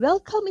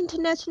Welcome,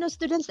 international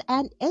students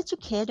and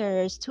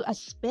educators, to a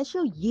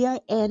special year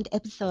end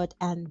episode.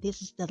 And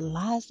this is the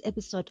last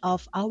episode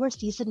of our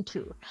season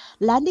 2,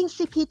 Landing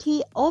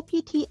CPT,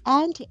 OPT,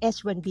 and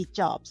H1B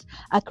Jobs,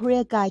 a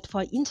career guide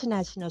for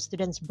international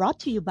students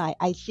brought to you by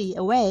IC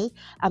Away.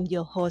 I'm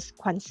your host,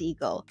 Kwan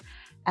Eagle.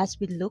 As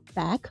we look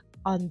back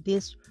on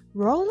this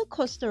roller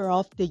coaster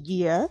of the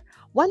year,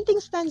 one thing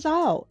stands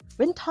out.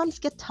 When times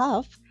get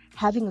tough,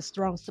 having a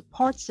strong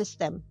support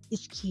system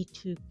is key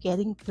to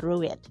getting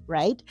through it,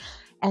 right?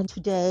 And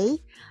today,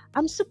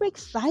 I'm super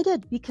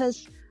excited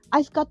because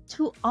I've got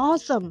two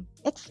awesome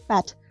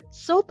expat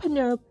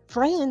solopreneur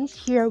friends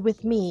here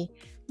with me,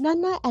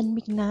 Nana and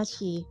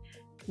Mignashi.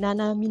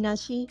 Nana,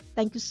 Minashi,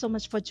 thank you so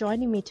much for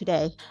joining me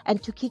today.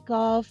 And to kick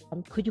off,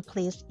 could you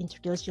please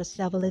introduce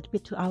yourself a little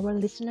bit to our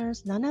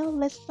listeners? Nana,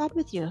 let's start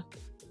with you.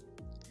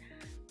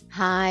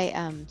 Hi,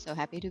 I'm so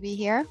happy to be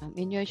here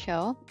in your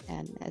show,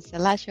 and it's the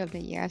last show of the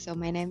year. So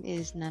my name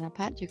is Nana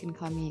Pat. You can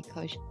call me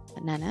Coach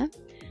Nana.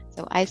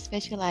 So I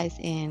specialize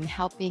in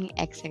helping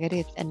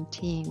executives and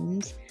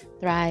teams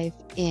thrive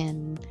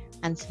in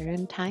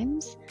uncertain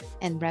times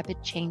and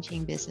rapid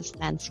changing business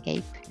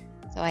landscape.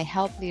 So I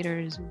help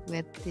leaders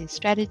with the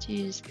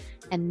strategies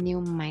and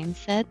new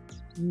mindsets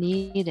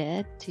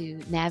needed to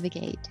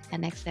navigate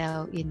and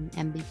excel in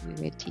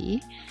ambiguity.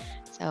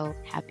 So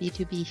happy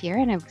to be here,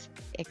 and I'm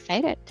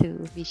excited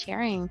to be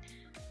sharing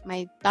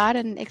my thought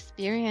and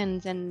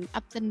experience and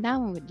ups and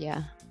downs with you.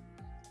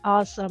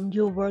 Awesome.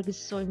 Your work is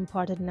so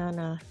important,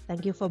 Nana.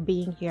 Thank you for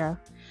being here.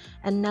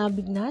 And now,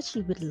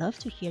 Mignashi, would love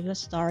to hear your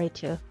story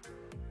too.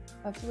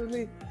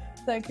 Absolutely.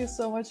 Thank you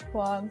so much,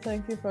 Kwan.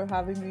 Thank you for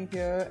having me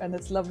here. And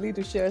it's lovely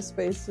to share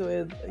space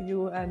with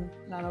you and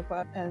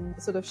Nanapat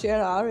and sort of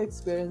share our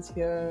experience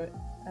here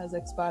as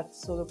expat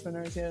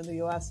solopreneurs here in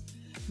the US.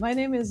 My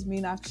name is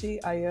Meenakshi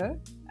Iyer,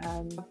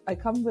 and I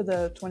come with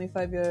a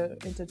 25-year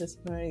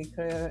interdisciplinary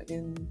career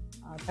in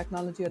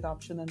technology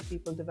adoption and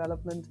people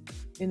development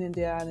in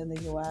India and in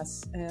the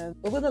US. And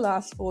over the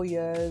last 4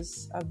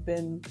 years, I've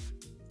been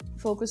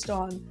focused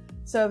on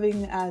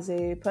serving as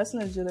a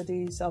personal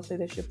agility,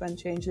 self-leadership, and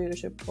change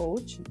leadership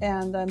coach.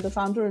 And I'm the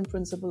founder and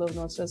principal of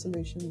North Star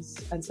Solutions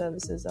and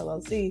Services,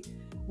 LLC,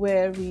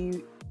 where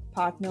we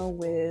partner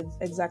with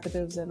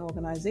executives and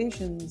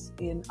organizations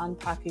in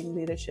unpacking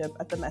leadership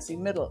at the messy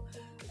middle.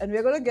 And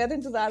we're going to get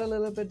into that a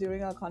little bit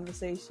during our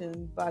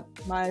conversation. But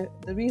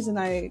the reason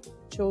I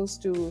chose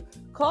to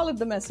call it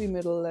the messy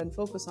middle and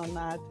focus on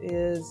that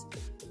is,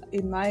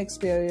 in my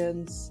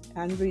experience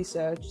and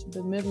research,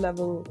 the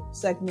mid-level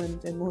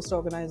segment in most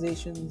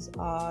organizations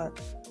are,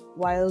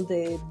 while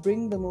they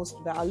bring the most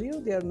value,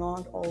 they are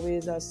not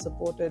always as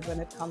supported when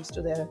it comes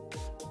to their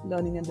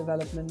learning and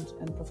development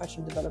and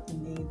professional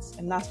development needs.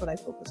 And that's what I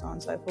focus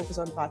on. So I focus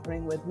on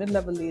partnering with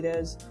mid-level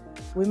leaders,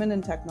 women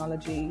in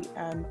technology,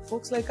 and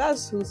folks like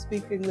us who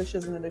speak English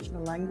as an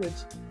additional language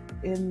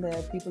in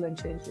their people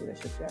and change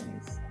leadership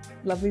journeys.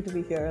 Lovely to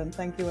be here. And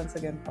thank you once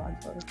again, Kwan,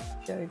 for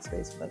sharing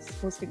space with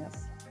us, hosting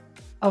us.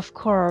 Of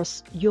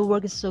course, your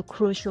work is so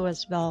crucial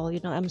as well.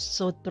 I'm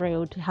so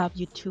thrilled to have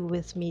you two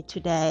with me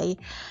today.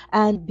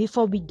 And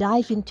before we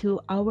dive into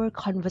our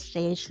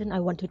conversation, I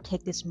want to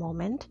take this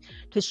moment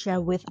to share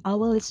with our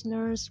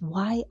listeners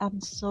why I'm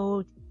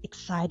so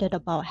excited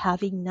about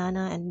having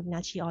Nana and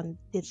Mignashi on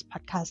this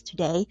podcast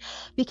today.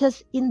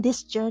 Because in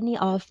this journey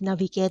of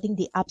navigating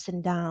the ups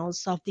and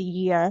downs of the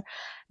year,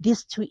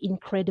 these two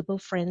incredible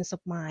friends of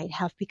mine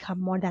have become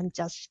more than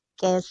just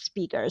guest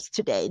speakers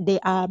today. They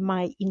are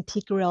my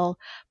integral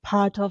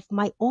part of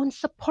my own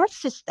support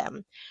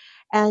system.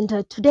 And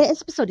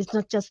today's episode is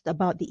not just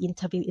about the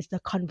interview, it's the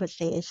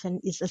conversation,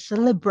 it's a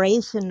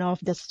celebration of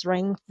the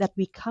strength that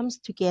we comes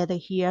together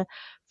here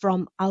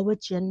from our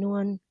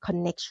genuine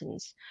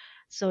connections.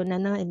 So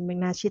Nana and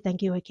Mignashi,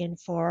 thank you again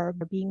for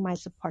being my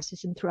support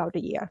system throughout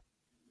the year.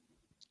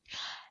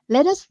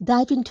 Let us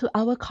dive into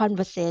our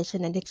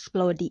conversation and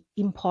explore the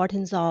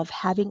importance of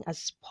having a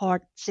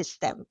support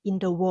system in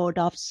the world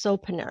of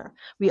solopreneur.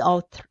 We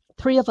all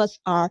three of us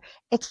are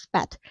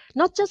expat,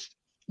 not just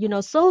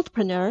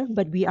solopreneur,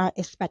 but we are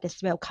expat as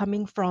well,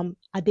 coming from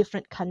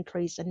different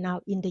countries and now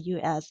in the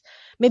US.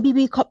 Maybe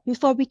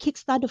before we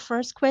kickstart the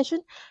first question,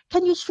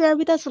 can you share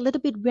with us a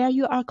little bit where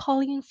you are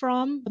calling in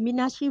from?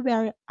 Minashi,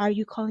 where are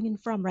you calling in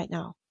from right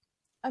now?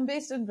 I'm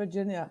based in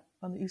Virginia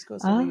on the East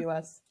Coast of the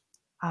US.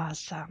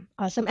 Awesome.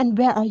 And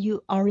where are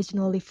you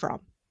originally from?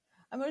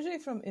 I'm originally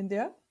from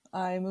India.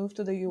 I moved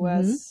to the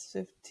US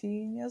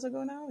 15 years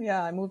ago now.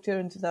 Yeah, I moved here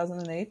in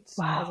 2008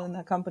 as an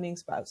accompanying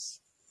spouse.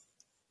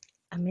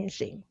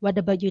 Amazing. What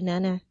about you,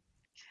 Nana?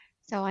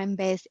 So I'm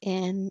based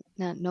in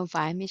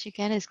Novi,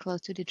 Michigan. It's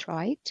close to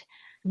Detroit,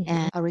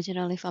 and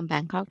originally from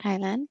Bangkok,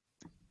 Thailand.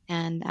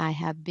 And I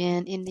have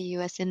been in the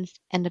US since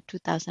end of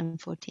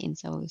 2014.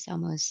 So it's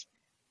almost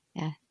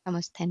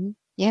 10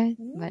 years.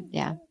 But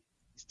yeah,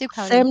 still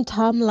counting. Same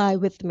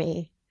timeline with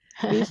me.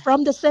 We're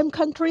from the same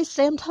country,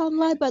 same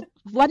timeline. But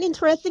one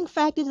interesting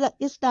fact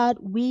is that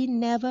we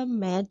never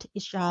met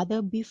each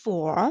other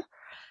before.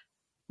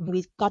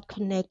 We got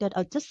connected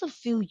just a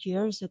few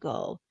years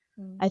ago.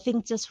 I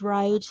think just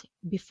right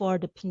before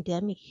the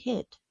pandemic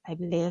hit, I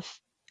believe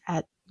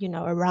at,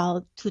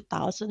 around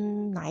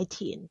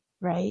 2019,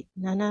 right,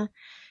 Nana?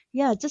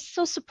 Yeah, just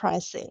so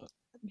surprising,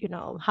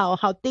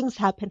 how things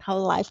happen, how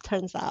life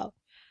turns out.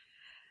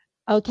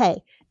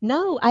 Okay,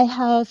 now I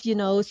have,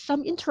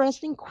 some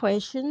interesting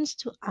questions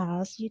to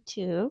ask you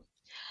too.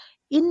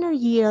 In a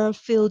year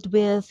filled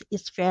with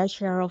its fair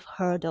share of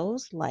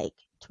hurdles like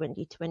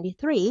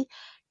 2023,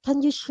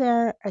 can you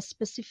share a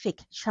specific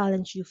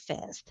challenge you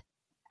faced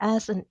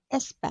as an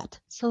expat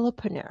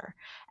solopreneur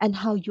and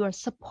how your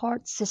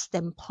support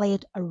system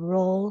played a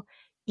role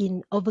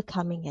in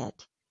overcoming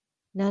it?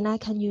 Nana,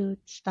 can you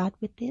start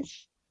with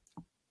this?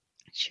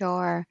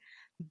 Sure.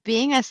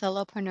 Being a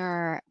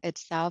solopreneur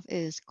itself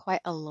is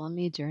quite a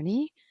lonely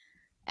journey.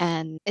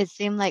 And it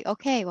seemed like,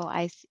 okay, well,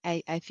 I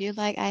feel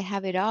like I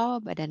have it all,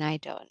 but then I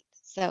don't.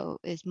 So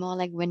it's more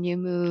like when you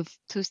move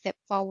two step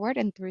forward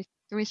and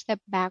three step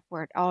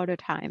backward all the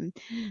time.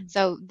 Mm.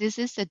 So this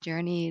is a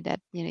journey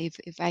that,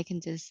 if I can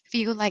just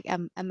feel like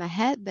I'm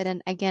ahead, but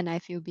then again, I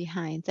feel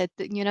behind. So,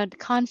 the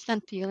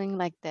constant feeling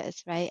like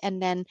this, right?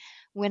 And then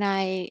when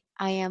I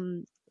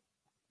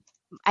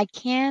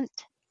can't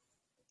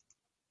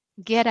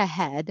get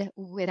ahead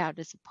without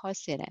the support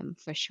system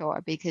for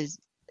sure, because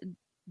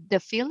the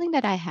feeling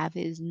that I have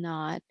is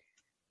not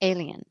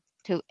alien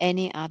to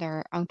any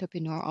other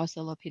entrepreneur or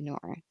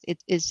solopreneur. It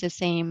is the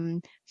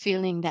same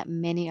feeling that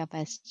many of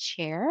us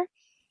share.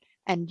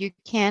 And you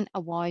can't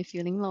avoid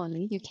feeling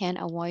lonely. You can't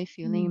avoid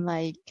feeling Mm.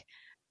 like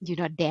you're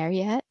not there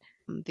yet,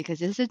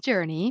 because it's a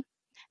journey.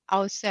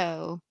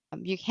 Also,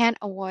 you can't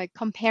avoid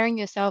comparing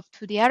yourself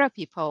to the other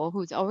people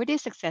who's already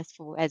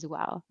successful as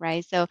well,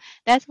 right? So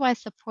that's why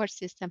support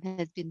system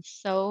has been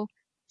so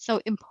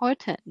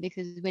important,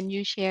 because when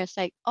you share, it's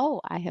like, oh,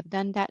 I have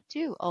done that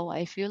too. Oh,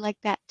 I feel like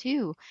that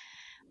too.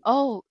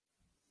 Oh,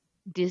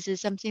 this is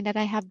something that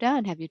I have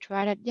done. Have you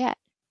tried it yet?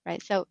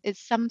 Right. So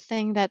it's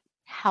something that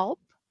help,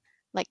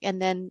 like,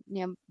 and then,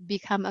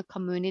 become a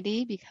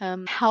community,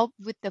 become help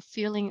with the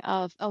feeling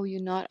of, oh, you're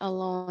not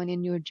alone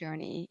in your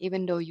journey,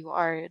 even though you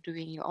are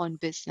doing your own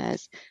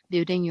business,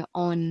 building your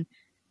own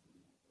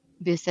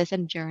business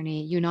and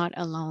journey. You're not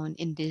alone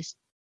in this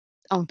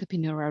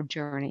entrepreneurial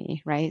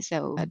journey, right?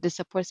 So the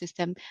support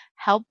system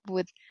help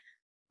with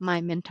my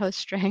mental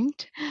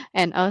strength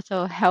and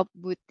also help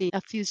with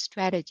a few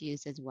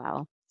strategies as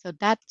well. So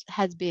that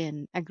has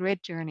been a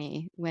great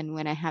journey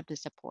when I have the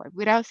support.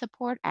 Without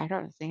support, I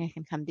don't think I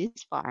can come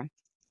this far.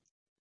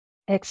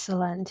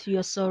 Excellent.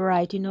 You're so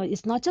right.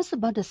 It's not just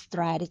about the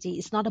strategy.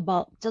 It's not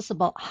about just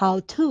about how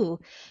to.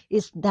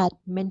 It's that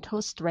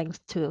mental strength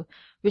too,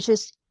 which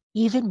is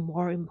even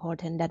more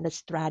important than the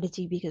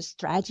strategy because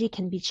strategy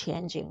can be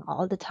changing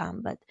all the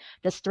time, but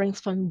the strength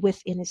from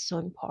within is so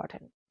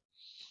important.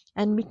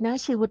 And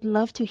Mignashi would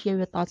love to hear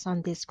your thoughts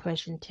on this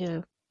question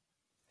too.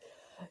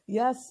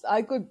 Yes,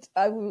 I could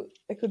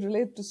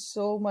relate to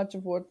so much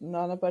of what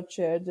Nanapat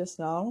shared just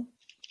now.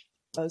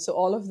 So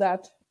all of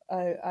that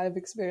I've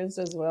experienced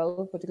as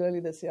well, particularly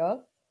this year.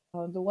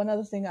 The one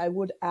other thing I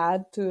would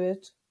add to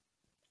it,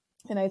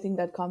 and I think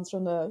that comes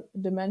from the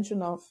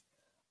dimension of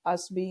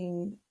us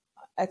being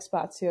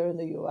expats here in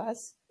the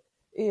US,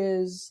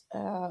 is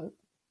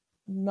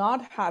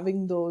not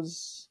having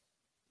those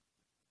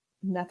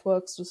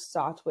networks to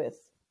start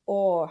with,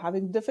 or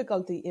having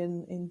difficulty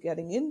in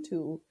getting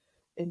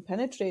in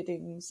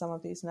penetrating some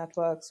of these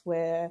networks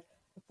where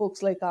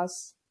folks like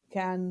us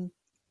can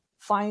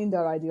find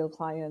our ideal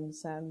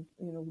clients and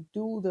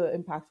do the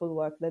impactful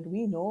work that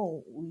we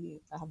know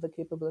we have the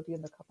capability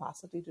and the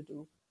capacity to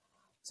do.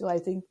 So I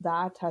think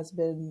that's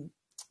been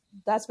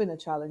a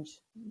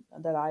challenge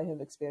that I have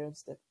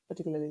experienced,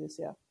 particularly this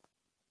year.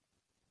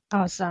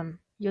 Awesome.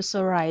 You're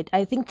so right.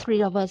 I think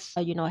three of us,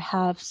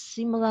 have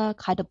similar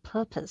kind of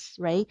purpose,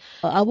 right?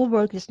 Our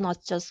work is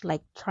not just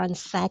like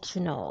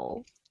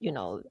transactional,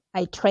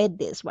 I trade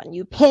this one,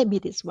 you pay me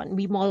this one.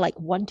 We more like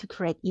want to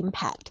create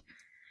impact.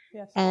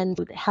 Yes. And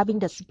having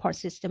the support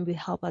system will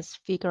help us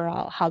figure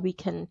out how we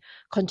can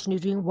continue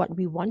doing what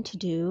we want to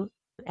do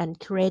and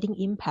creating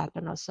impact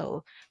and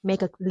also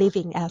make a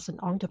living as an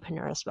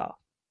entrepreneur as well.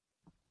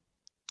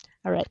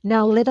 All right,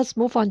 now let us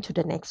move on to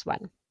the next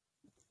one.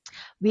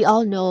 We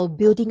all know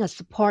building a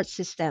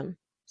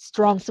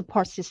strong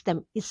support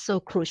system is so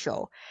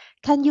crucial.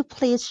 Can you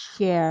please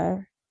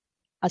share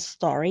a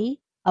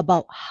story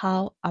about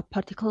how a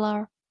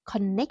particular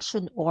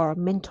connection or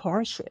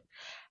mentorship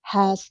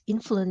has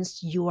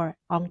influenced your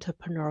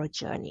entrepreneurial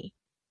journey?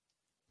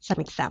 Some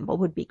example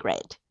would be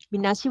great.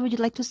 Minashi, would you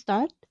like to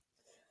start?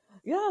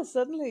 Yeah,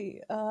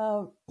 certainly.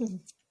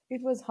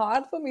 It was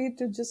hard for me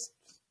to just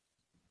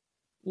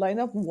line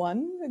up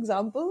one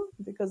example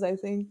because I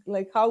think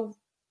like how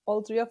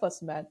all three of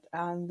us met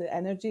and the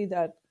energy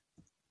that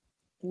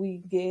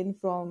we gain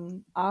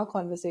from our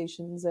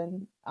conversations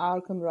and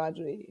our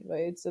camaraderie,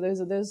 right? So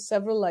there's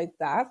several like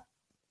that.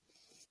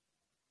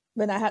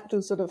 When I had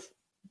to sort of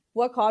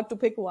work hard to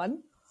pick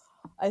one,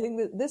 I think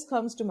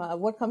that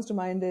what comes to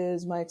mind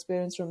is my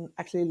experience from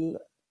actually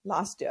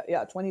last year,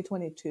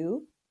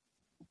 2022.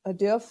 a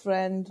dear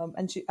friend,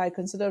 and I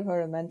consider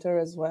her a mentor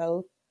as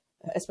well,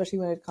 especially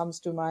when it comes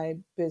to my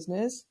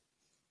business.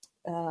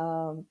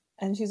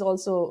 And she's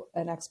also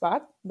an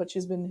expat, but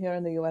she's been here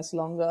in the US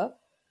longer.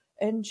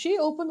 And she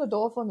opened the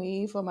door for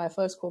me for my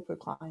first corporate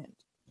client,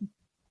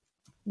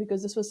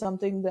 because this was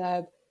something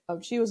that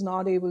she was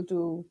not able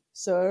to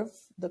serve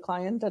the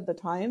client at the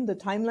time. The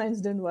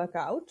timelines didn't work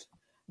out.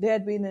 They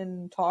had been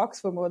in talks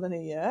for more than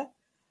a year.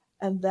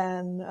 And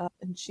then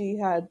she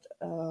had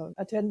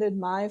attended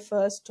my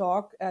first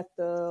talk at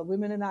the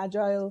Women in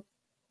Agile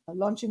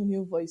Launching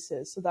New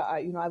Voices. So that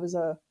I was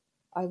a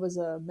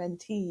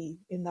mentee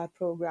in that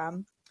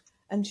program,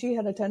 and she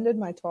had attended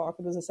my talk.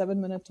 It was a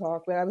 7-minute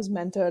talk where I was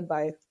mentored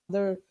by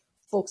other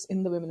folks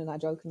in the Women in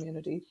Agile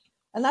community,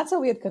 and that's how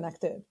we had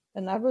connected.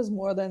 And that was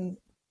in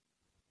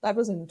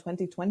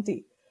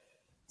 2020.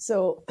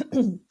 So,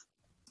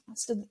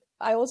 so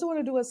I also want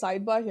to do a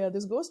sidebar here.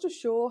 This goes to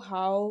show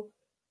how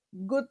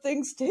good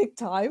things take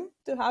time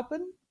to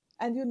happen,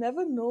 and you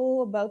never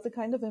know about the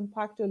kind of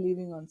impact you're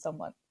leaving on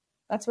someone.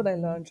 That's what I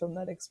learned from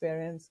that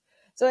experience.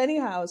 So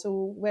anyhow,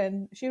 so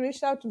when she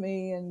reached out to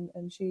me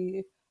and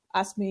she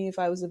asked me if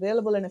I was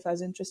available and if I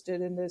was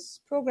interested in this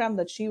program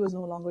that she was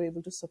no longer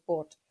able to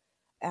support.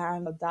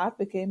 And that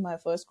became my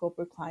first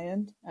corporate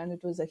client, and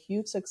it was a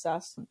huge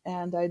success.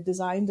 And I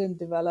designed and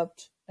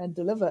developed and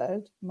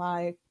delivered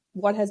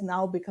what has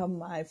now become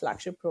my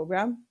flagship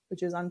program,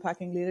 which is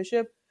Unpacking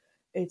Leadership.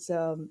 It's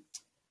an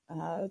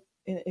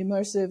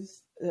immersive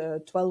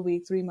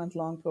 12-week,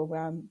 3-month-long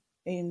program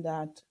aimed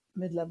at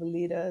mid-level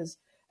leaders.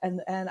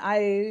 And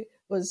I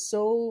was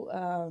so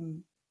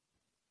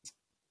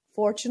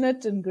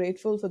fortunate and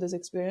grateful for this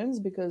experience,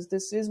 because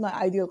this is my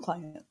ideal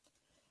client.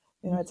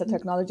 It's a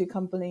technology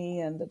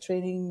company, and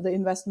the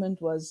investment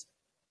was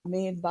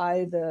made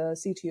by the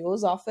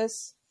CTO's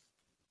office.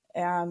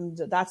 And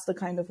that's the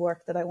kind of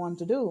work that I want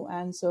to do.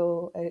 And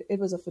so it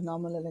was a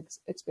phenomenal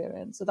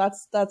experience. So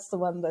that's the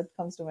one that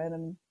comes to mind.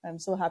 And I'm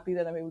so happy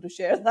that I'm able to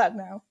share that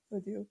now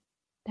with you.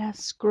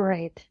 That's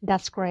great.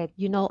 That's great.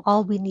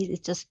 All we need is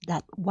just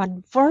that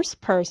one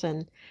first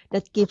person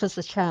that gives us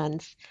a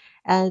chance,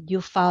 and you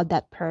found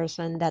that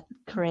person that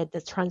create the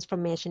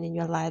transformation in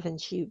your life,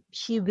 and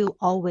she will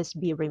always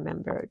be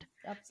remembered.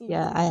 Absolutely.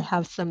 Yeah, I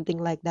have something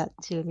like that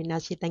too.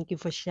 Minashi, thank you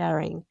for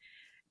sharing.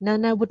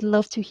 Nana, would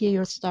love to hear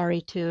your story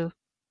too.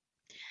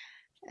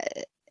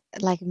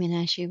 Like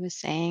Minashi was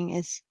saying,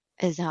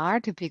 it's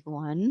hard to pick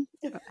one.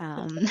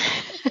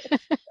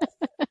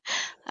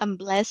 I'm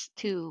blessed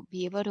to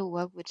be able to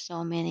work with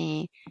so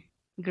many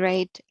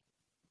great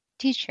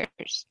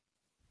teachers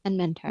and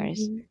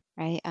mentors,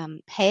 right?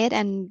 Paid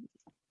and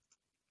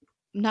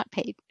not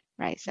paid,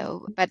 right?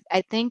 So, but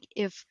I think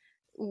if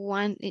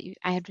I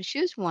have to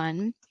choose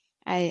one,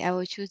 I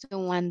will choose the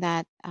one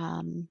that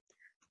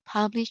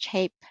probably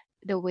shape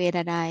the way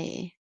that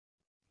I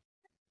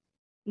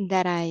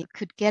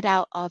could get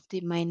out of the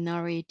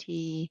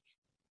minority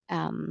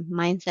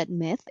mindset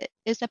myth.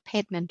 Is a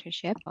paid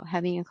mentorship or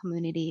having a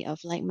community of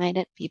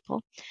like-minded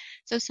people.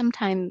 So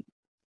sometimes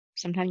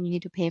you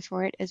need to pay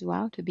for it as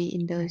well to be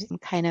in those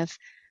kind of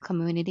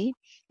community.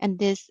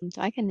 And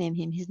so I can name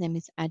him. His name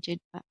is Ajit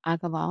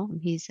Agarwal.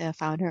 He's a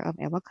founder of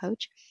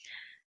EverCoach.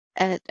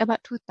 At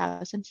about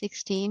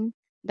 2016,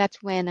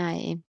 that's when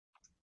I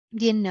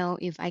didn't know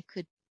if I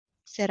could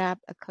set up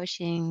a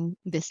coaching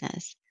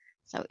business.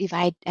 So if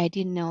I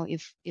didn't know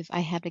if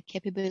I have the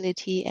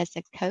capability as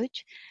a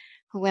coach,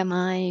 who am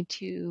I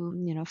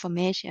to, from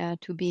Asia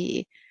to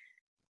be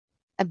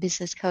a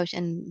business coach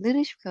and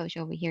leadership coach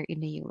over here in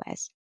the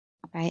US,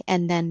 right?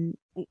 And then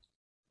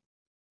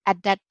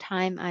at that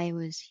time, I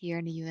was here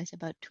in the US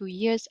about 2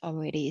 years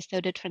already.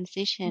 So the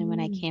transition when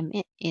I came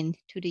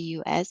into the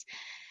US,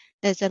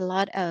 there's a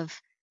lot of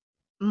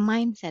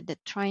mindset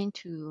that trying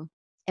to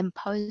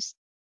impose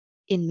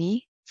in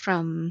me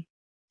from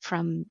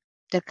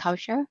the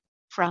culture,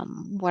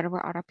 from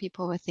whatever other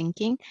people were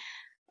thinking.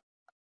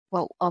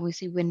 Well,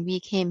 obviously, when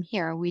we came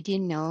here, we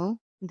didn't know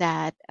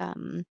that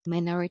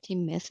minority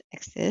myth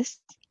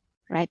exists,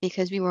 right?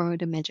 Because we were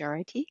the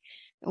majority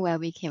where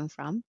we came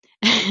from.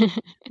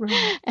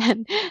 Right.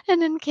 and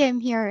then came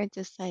here, it's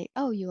just like,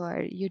 oh,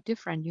 you're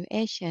different, you're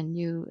Asian,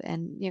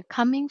 and you're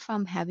coming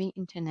from having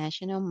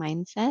international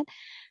mindset.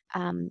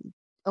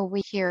 Over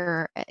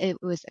here,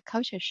 it was a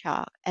culture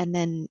shock, and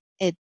then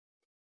it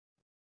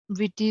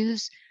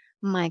reduced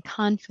my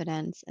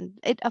confidence, and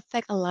it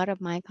affect a lot of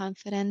my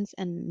confidence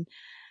and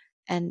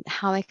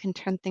how I can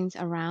turn things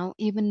around,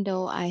 even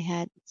though I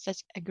had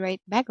such a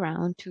great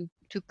background to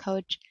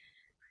coach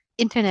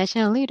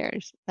international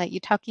leaders. Like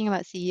you're talking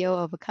about CEO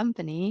of a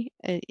company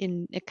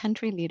in a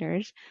country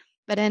leaders,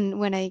 but then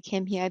when I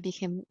came here, I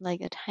became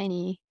like a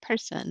tiny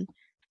person.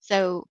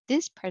 So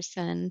this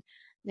person,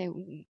 they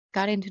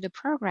got into the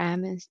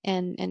program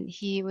and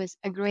he was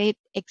a great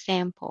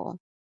example.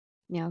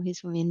 He's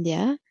from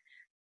India.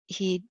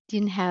 He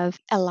didn't have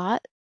a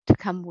lot to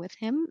come with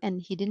him,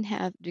 and he didn't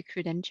have the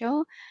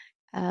credential.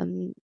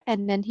 And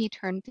then he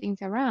turned things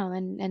around,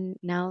 and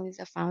now he's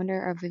a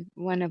founder of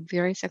one of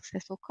very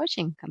successful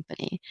coaching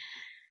company.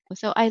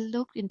 So I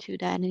looked into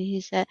that, and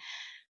he said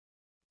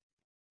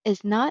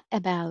it's not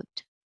about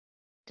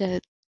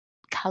the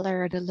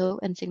color, the look,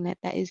 and things like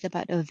that. Is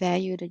about the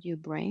value that you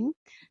bring.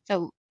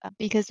 So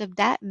because of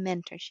that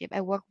mentorship,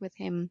 I work with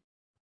him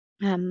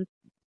um,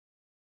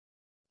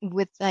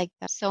 with like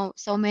so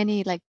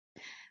many like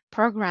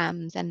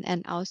programs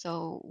and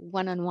also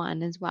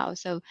one-on-one as well.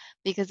 So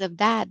because of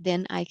that,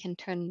 then I can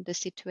turn the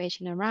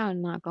situation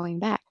around, not going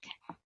back.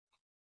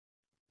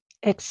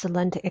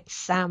 Excellent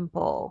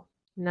example,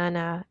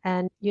 Nana.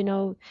 And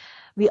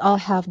we all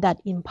have that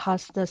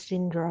imposter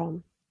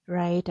syndrome,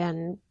 right?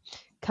 And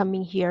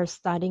coming here,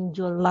 starting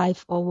your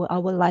life over,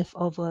 our life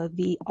over,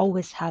 we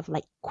always have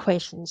like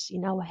questions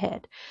in our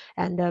head.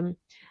 And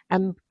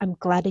I'm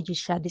glad that you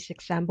shared this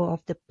example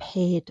of the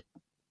paid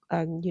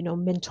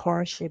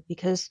mentorship,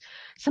 because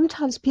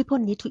sometimes people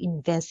need to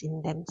invest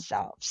in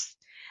themselves.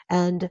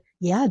 And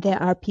yeah, there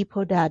are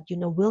people that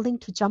willing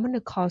to jump on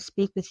a call,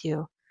 speak with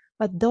you,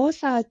 but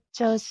those are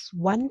just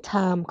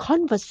one-time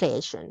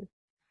conversation.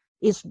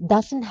 It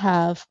doesn't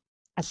have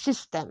a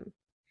system.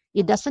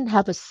 It doesn't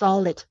have a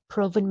solid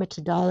proven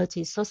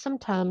methodology. So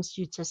sometimes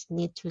you just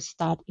need to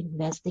start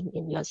investing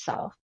in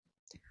yourself.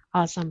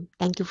 Awesome.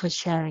 Thank you for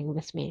sharing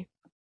with me.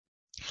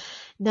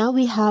 Now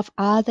we have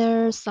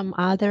some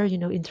other,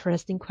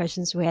 interesting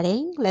questions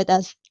waiting. Let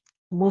us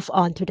move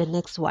on to the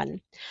next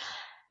one.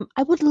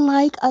 I would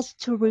like us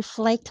to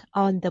reflect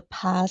on the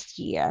past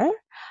year.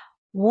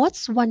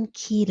 What's one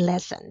key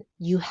lesson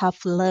you have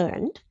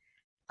learned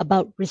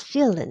about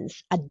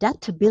resilience,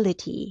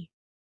 adaptability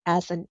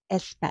as an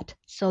expat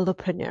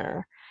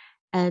solopreneur,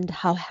 and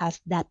how has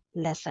that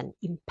lesson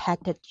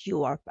impacted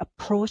your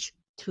approach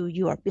to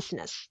your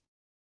business?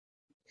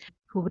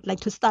 Who would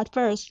like to start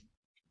first?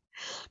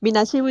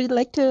 Minashi, would you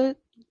like to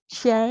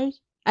share?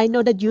 I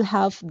know that you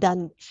have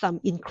done some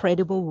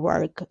incredible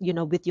work,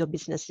 with your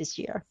business this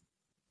year.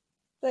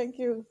 Thank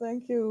you.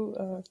 Thank you.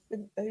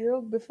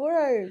 Before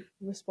I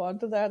respond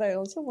to that, I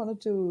also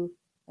wanted to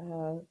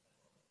uh,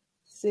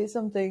 say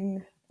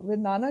something.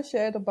 When Nana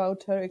shared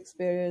about her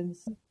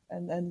experience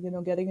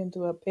and getting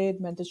into a paid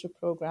mentorship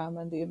program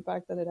and the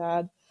impact that it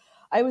had,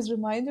 I was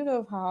reminded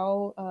of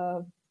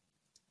how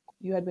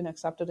you had been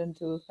accepted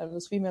into, that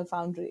was Female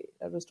Foundry.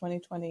 That was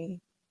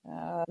 2020.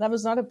 That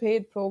was not a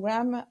paid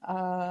program,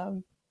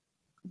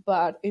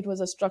 but it was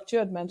a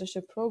structured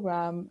mentorship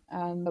program.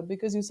 And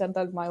because you sent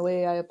that my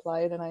way, I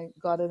applied and I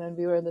got in, and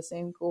we were in the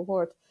same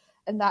cohort.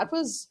 And that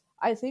was,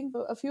 I think,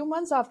 a few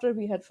months after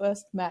we had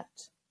first met.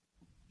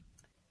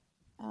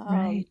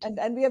 Right.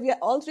 And we have yet,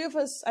 all three of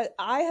us,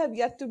 I have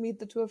yet to meet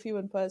the two of you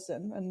in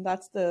person, and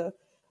that's the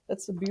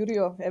beauty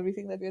of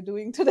everything that we're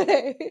doing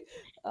today.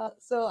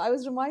 So I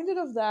was reminded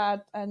of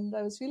that, and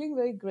I was feeling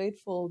very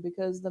grateful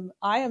because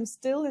I am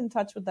still in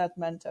touch with that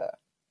mentor.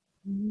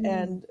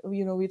 And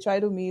we try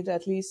to meet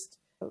at least,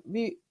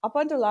 we up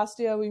until last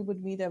year we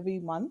would meet every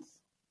month,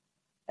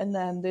 and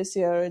then this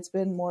year it's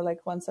been more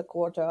like once a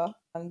quarter.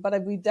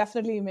 But we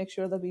definitely make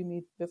sure that we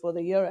meet before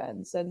the year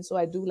ends, and so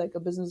I do like a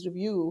business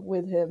review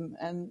with him,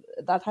 and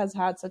that has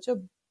had such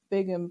a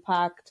big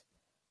impact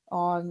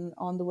on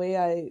the way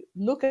I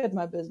look at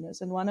my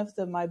business. And one of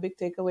my big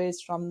takeaways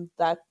from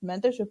that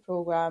mentorship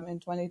program in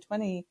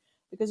 2020,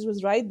 because it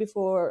was right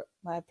before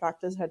my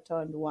practice had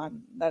turned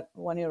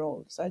 1 year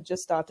old. So I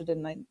just started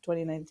in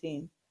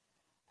 2019.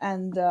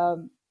 And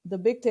the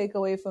big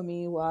takeaway for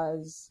me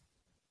was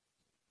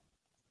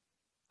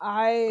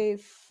I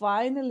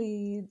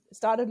finally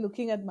started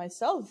looking at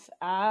myself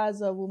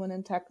as a woman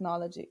in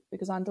technology,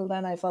 because until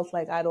then I felt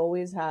like I'd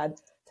always had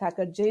tech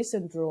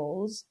adjacent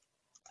roles.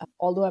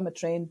 Although I'm a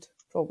trained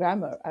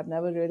programmer, I've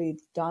never really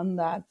done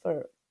that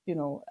for,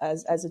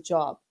 as a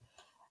job.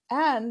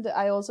 And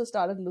I also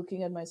started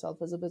looking at myself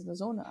as a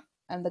business owner,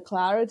 and the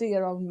clarity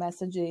around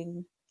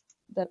messaging.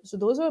 So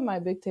those were my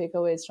big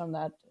takeaways from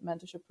that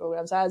mentorship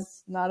program. So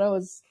as Nara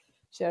was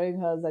sharing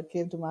hers, that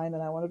came to mind,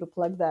 and I wanted to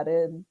plug that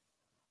in.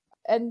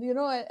 And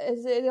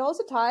it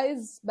also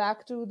ties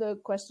back to the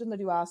question that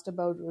you asked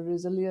about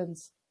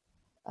resilience.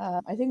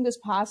 I think this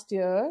past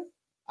year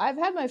I've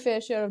had my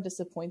fair share of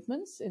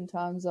disappointments in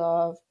terms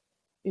of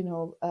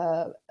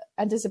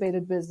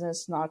anticipated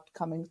business not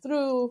coming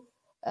through,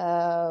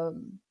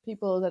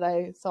 people that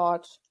I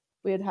thought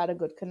we had a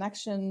good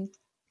connection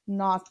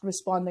not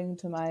responding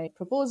to my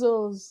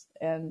proposals.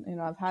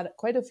 And I've had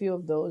quite a few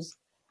of those,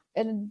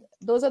 and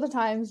those are the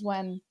times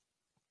when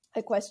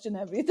I question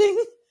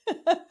everything.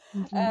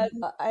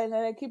 And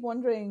I keep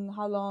wondering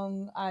how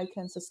long I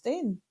can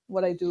sustain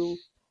what I do.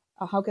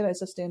 How can I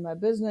sustain my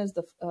business?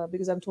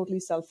 Because I'm totally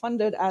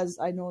self-funded, as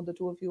I know the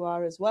two of you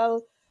are as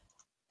well.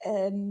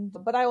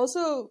 But I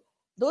also,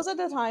 those are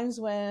the times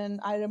when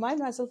I remind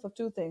myself of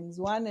two things.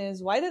 One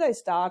is, why did I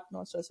start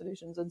North Star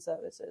Solutions and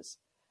Services?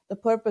 The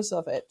purpose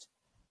of it.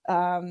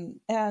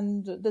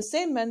 And the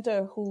same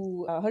mentor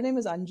who, her name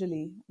is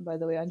Anjali, by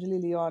the way,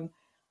 Anjali Leon.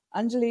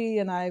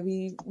 Anjali and I,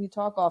 we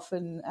talk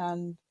often,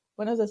 and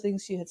one of the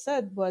things she had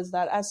said was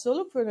that as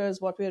solopreneurs,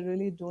 what we're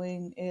really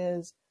doing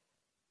is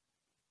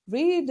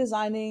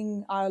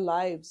redesigning our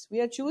lives. We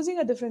are choosing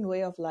a different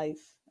way of life.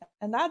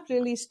 And that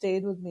really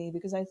stayed with me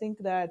because I think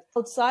that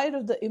outside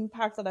of the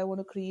impact that I want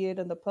to create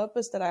and the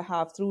purpose that I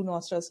have through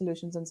Nostra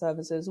Solutions and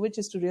Services, which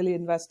is to really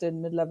invest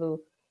in mid-level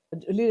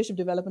leadership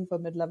development for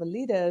mid-level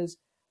leaders,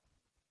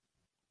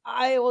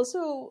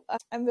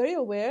 I'm very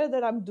aware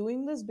that I'm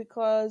doing this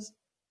because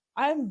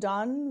I'm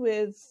done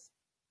with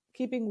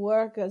keeping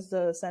work as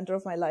the center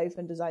of my life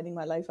and designing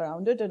my life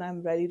around it, and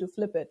I'm ready to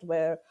flip it,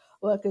 where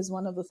work is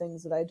one of the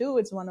things that I do.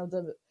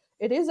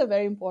 It is a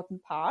very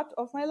important part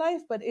of my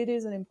life, but it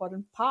is an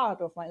important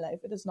part of my life.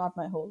 It is not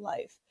my whole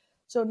life.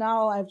 So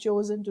now I've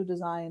chosen to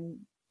design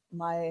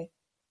my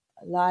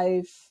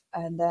life,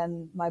 and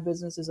then my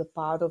business is a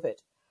part of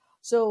it.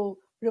 So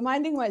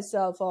reminding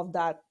myself of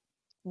that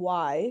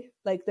why,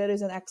 like there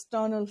is an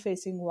external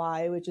facing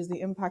why, which is the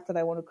impact that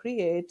I want to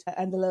create,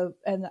 and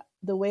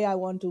the way I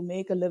want to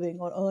make a living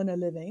or earn a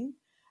living,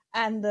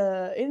 and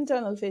the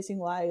internal facing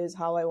why is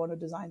how I want to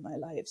design my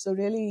life. So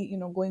really,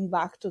 going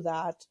back to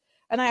that.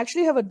 And I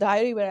actually have a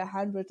diary where I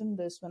handwritten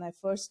this when I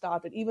first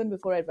started, even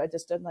before I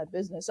registered my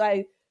business.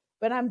 So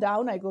when I'm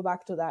down, I go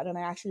back to that and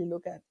I actually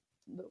look at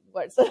the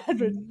words that I'd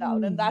written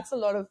down, and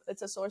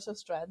it's a source of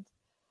strength.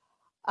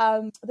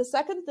 The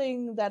second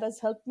thing that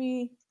has helped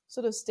me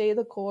sort of stay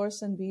the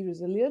course and be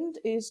resilient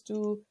is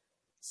to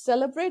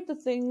celebrate the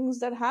things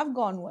that have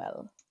gone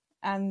well,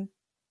 and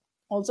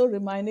also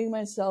reminding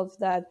myself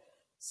that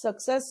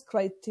success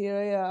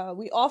criteria,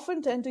 we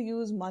often tend to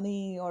use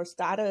money or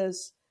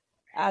status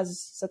as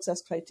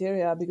success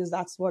criteria because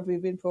that's what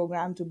we've been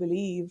programmed to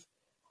believe.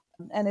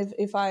 And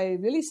if I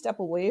really step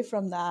away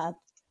from that,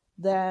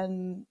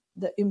 then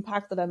the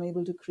impact that I'm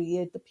able to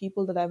create, the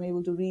people that I'm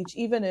able to reach,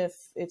 even if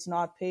it's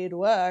not paid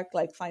work,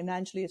 like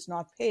financially it's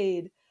not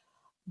paid,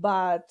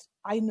 but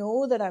I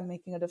know that I'm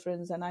making a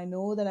difference and I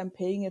know that I'm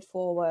paying it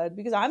forward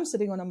because I'm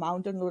sitting on a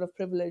mountain load of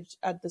privilege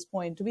at this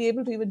point to be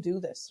able to even do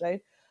this,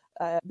 right?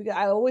 Because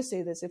I always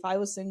say this, if I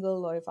was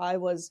single or if I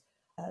was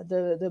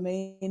the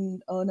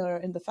main earner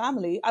in the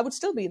family, I would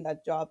still be in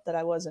that job that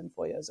I was in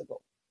 4 years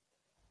ago.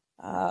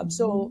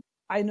 So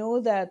I know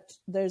that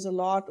there's a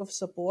lot of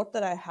support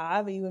that I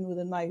have even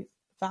within my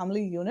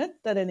family unit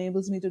that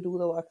enables me to do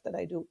the work that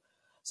I do.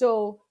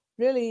 So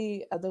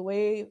really,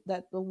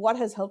 what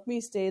has helped me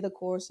stay the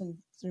course and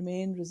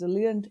remain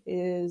resilient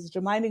is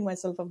reminding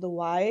myself of the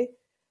why,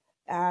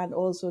 and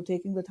also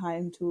taking the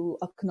time to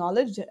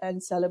acknowledge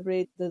and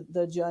celebrate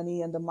the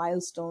journey and the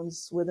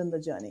milestones within the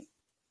journey.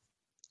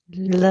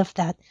 Love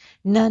that.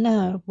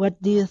 Nana,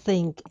 what do you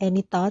think?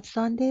 Any thoughts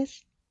on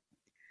this?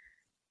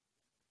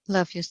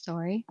 Love your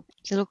story.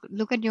 So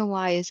look at your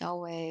why is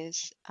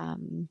always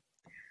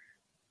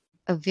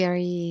a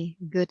very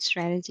good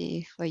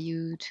strategy for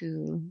you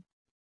to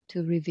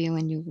review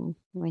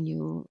when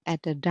you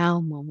at the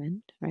down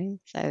moment, right?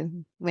 So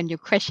when you're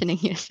questioning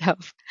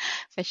yourself,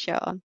 for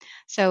sure.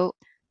 So,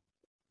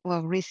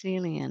 well,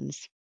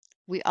 resilience.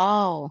 We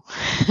all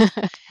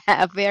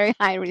have very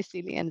high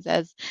resilience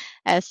as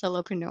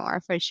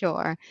solopreneur, for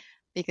sure,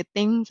 because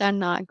things are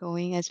not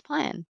going as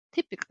planned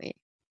typically.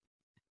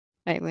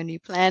 Right, when you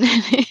plan,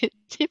 it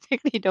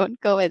typically don't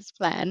go as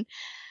planned,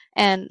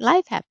 and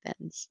life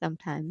happens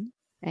sometimes,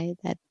 right?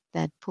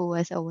 That pull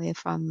us away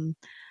from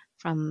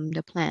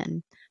the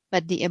plan.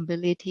 But the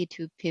ability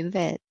to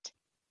pivot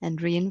and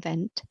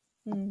reinvent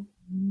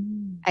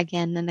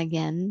again and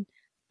again,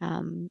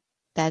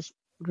 that's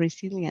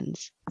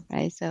resilience,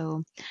 right?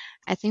 So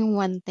I think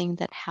one thing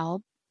that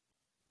helped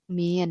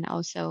me and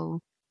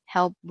also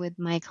help with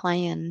my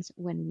clients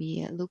when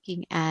we are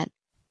looking at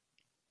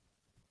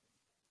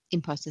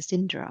imposter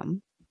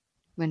syndrome,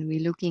 when we're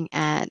looking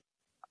at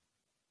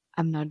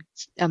I'm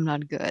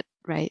not good,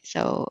 right?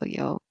 So,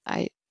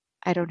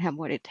 I don't have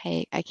what it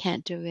takes. I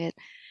can't do it.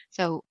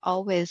 So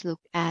always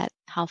look at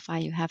how far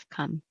you have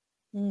come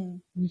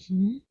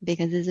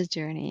because it's a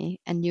journey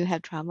and you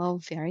have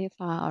traveled very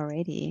far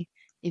already.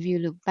 If you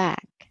look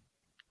back,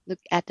 look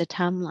at the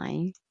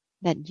timeline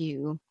that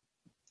you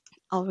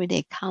already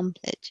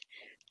accomplished,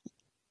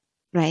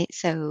 right?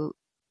 So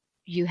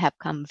you have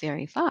come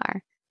very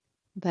far,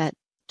 but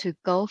to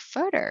go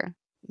further,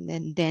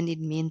 then it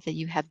means that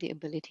you have the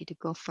ability to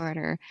go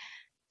further.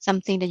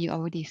 Something that you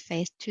already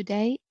faced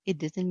today, it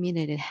doesn't mean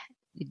that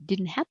it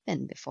didn't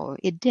happen before.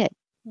 It did,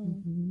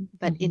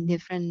 but in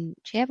different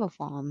shape or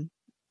form,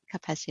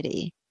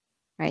 capacity,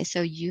 right?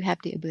 So you have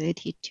the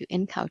ability to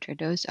encounter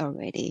those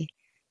already.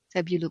 So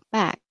if you look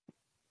back,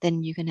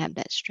 then you can have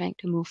that strength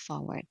to move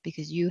forward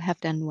because you have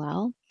done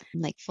well.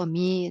 Like for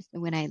me,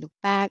 when I look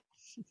back,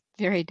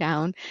 very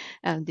down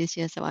this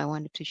year, so I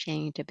wanted to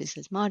change the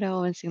business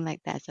model and things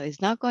like that. So it's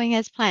not going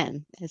as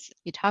planned. As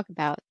you talk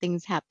about,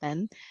 things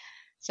happen.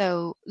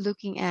 So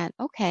looking at,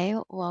 okay,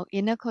 well,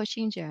 in a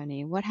coaching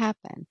journey, what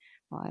happened?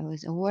 Well, I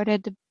was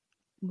awarded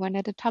one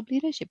of the top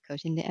leadership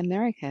coach in the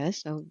Americas.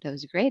 So that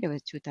was great. It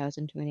was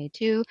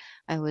 2022.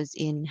 I was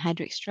in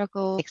Heidrick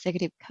Struggle,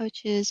 executive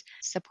coaches,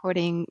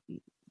 supporting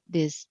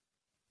these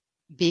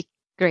big,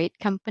 great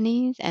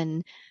companies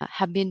and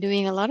have been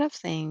doing a lot of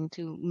things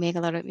to make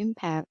a lot of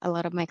impact. A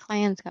lot of my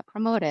clients got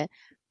promoted.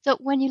 So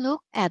when you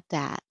look at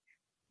that,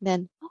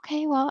 then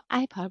okay, well,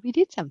 I probably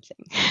did something,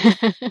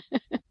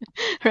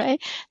 right?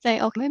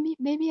 Say, okay,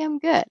 maybe I'm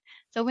good.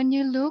 So when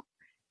you look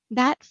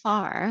that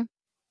far,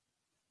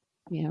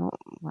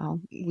 well,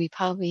 we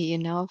probably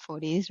in our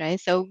 40s, right?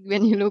 So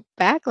when you look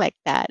back like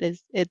that,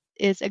 it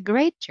is a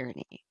great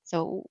journey.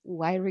 So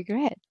why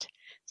regret?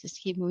 Just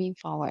keep moving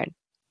forward.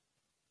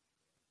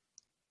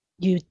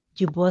 You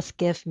both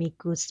gave me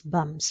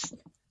goosebumps.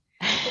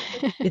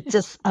 It's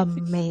just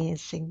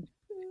amazing.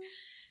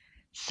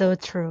 So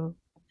true.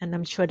 And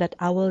I'm sure that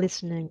our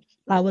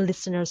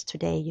listeners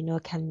today,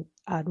 can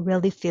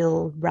really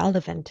feel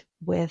relevant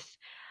with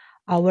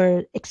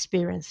our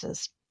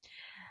experiences.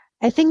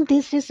 I think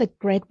this is a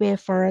great way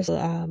for us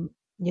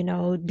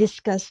to,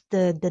 discuss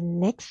the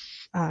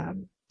next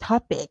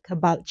topic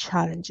about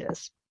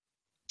challenges.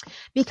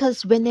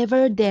 Because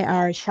whenever there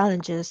are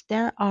challenges,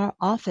 there are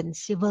often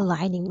silver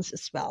linings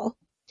as well.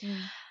 Mm.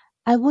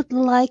 I would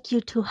like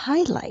you to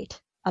highlight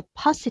a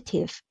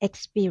positive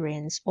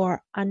experience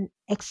or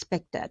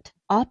unexpected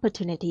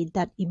opportunity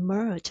that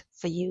emerged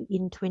for you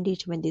in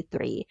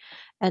 2023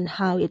 and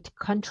how it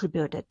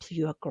contributed to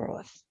your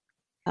growth.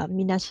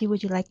 Minashi,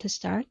 would you like to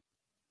start?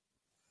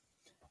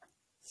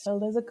 So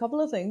there's a couple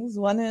of things.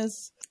 One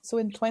is, so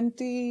in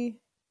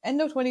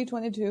end of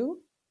 2022,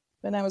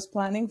 when I was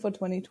planning for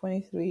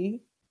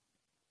 2023,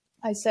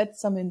 I set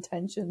some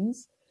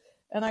intentions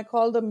and I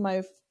called them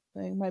my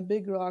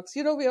big rocks.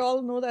 We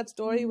all know that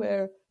story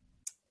where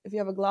if you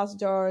have a glass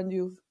jar and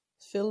you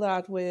fill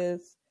that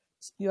with,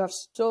 you have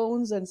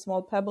stones and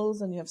small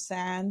pebbles and you have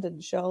sand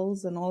and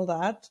shells and all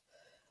that.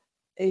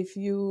 If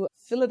you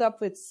fill it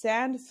up with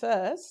sand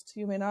first,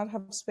 you may not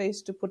have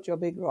space to put your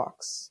big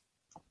rocks,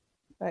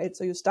 right?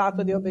 So you start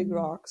with your big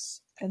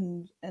rocks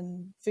and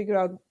figure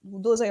out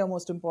those are your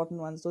most important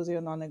ones. Those are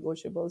your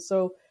non-negotiables.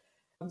 So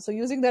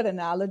using that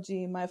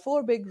analogy, my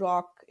 4 big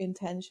rock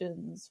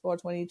intentions for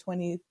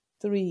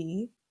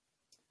 2023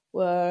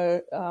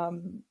 were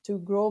to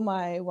grow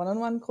my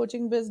one-on-one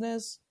coaching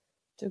business,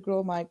 to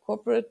grow my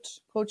corporate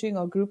coaching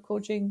or group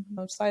coaching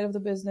side of the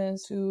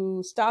business,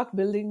 to start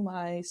building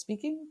my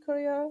speaking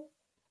career,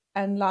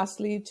 and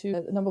lastly,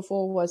 number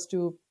 4 was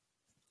to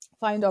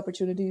find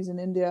opportunities in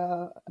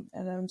India.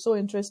 And I'm so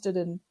interested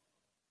in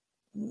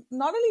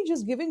not only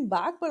just giving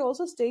back, but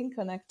also staying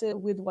connected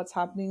with what's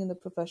happening in the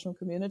professional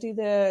community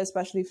there,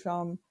 especially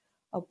from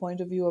a point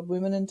of view of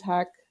women in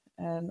tech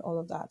and all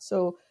of that.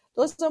 So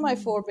those are my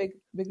 4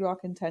 big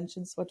rock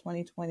intentions for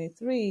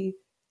 2023.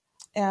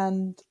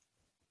 And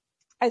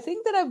I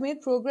think that I've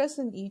made progress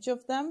in each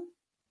of them.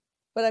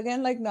 But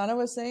again, like Nana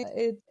was saying,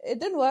 it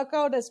didn't work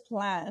out as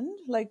planned,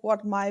 like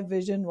what my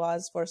vision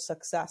was for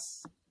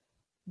success.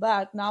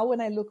 But now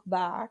when I look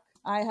back,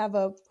 I have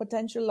a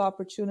potential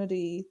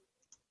opportunity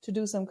to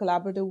do some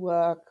collaborative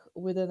work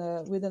with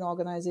an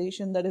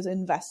organization that is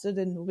invested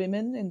in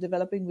women, in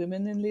developing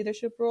women in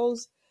leadership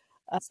roles,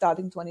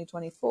 starting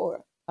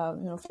 2024.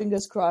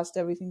 Fingers crossed,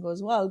 everything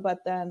goes well. But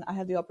then I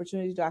had the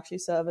opportunity to actually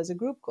serve as a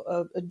group,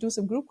 do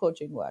some group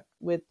coaching work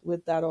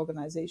with that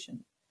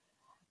organization.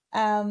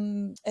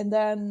 And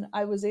then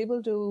I was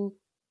able to,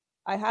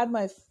 I had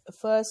my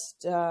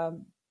first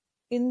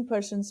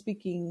in-person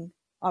speaking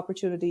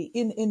opportunity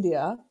in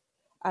India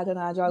at an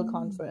Agile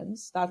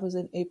conference. That was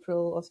in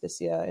April of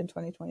this year in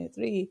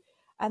 2023.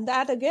 And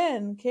that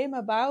again came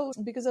about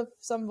because of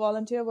some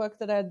volunteer work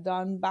that I had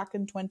done back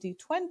in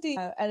 2020.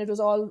 And it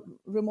was all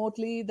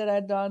remotely that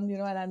I'd done,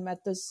 and I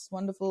met this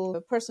wonderful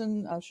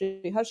person,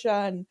 Sri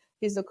Harsha, and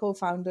he's the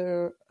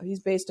co-founder. He's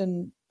based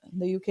in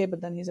the UK,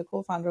 but then he's a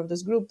co-founder of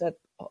this group that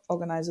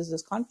organizes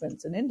this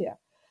conference in India.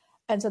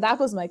 And so that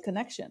was my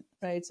connection,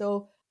 right?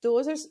 So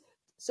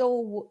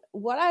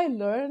what I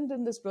learned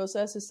in this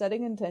process is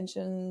setting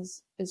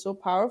intentions is so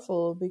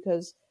powerful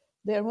because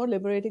they're more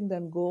liberating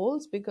than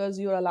goals, because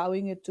you're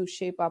allowing it to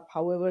shape up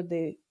however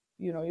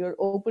you're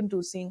open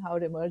to seeing how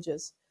it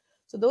emerges.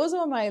 So those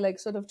are my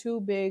sort of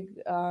 2 big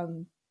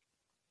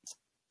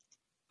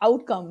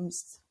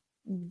outcomes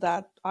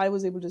that I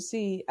was able to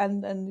see.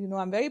 And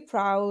I'm very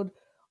proud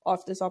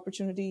of this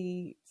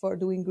opportunity for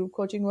doing group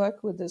coaching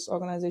work with this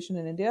organization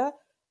in India,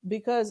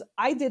 because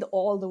I did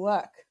all the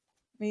work,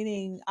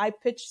 meaning I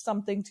pitched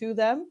something to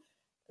them.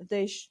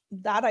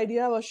 That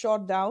idea was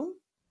shot down,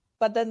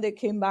 but then they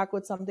came back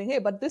with something, hey,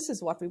 but this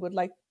is what we would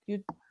like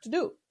you to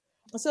do.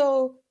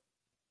 So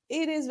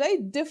it is very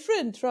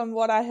different from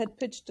what I had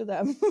pitched to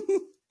them,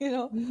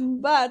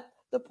 but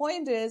the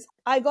point is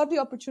I got the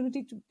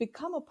opportunity to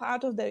become a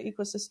part of their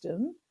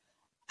ecosystem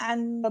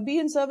and be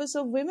in service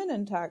of women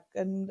in tech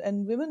and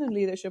women in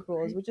leadership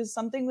roles, which is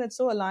something that's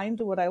so aligned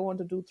to what I want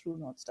to do through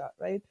North Star,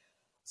 right?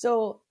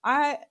 So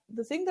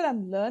the thing that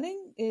I'm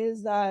learning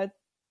is that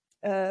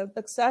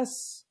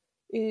success,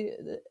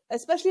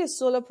 especially as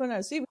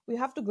solopreneurs, see, we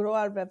have to grow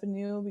our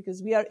revenue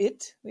because we are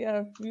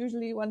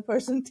usually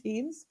 1-person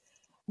teams.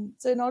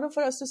 So in order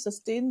for us to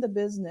sustain the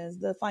business,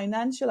 the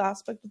financial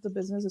aspect of the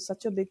business is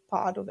such a big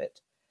part of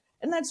it.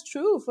 And that's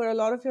true for a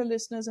lot of your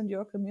listeners and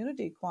your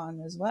community,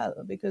 Kwan, as well,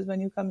 because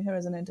when you come here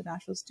as an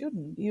international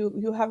student,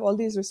 you have all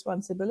these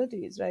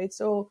responsibilities, right?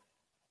 So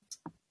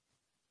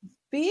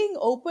being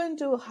open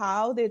to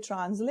how they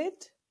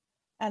translate,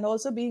 and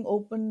also being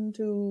open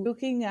to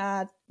looking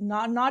at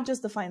not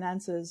just the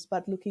finances,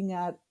 but looking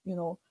at,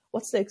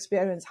 what's the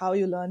experience, how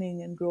you're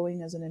learning and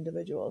growing as an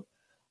individual.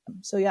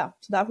 So yeah,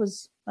 so that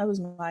was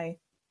my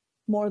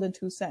more than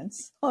 2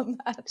 cents on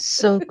that.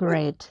 So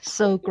great.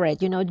 So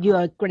great.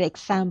 You're a great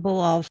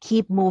example of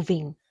keep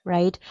moving,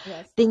 right?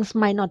 Yes. Things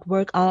might not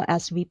work out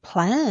as we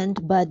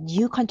planned, but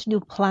you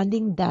continue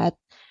planting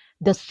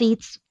the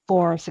seeds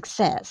for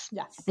success.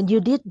 Yes. And you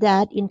did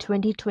that in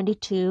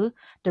 2022.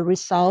 The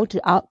result,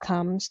 the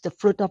outcomes, the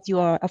fruit of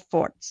your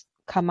efforts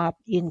come up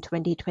in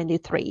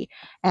 2023.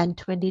 And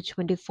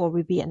 2024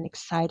 will be an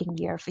exciting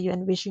year for you,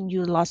 and wishing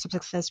you lots of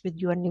success with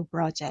your new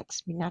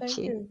projects, Thank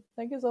Meenakshi. you.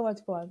 Thank you so much,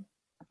 Kwan.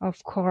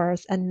 Of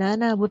course. And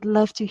Nana would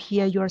love to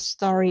hear your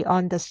story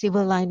on the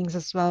silver linings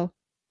as well.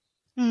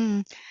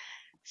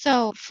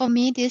 So for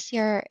me, this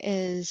year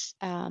is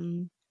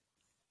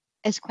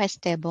quite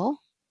stable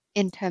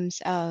in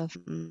terms of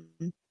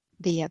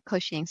the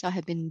coaching. So I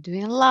have been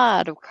doing a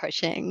lot of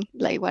coaching,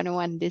 like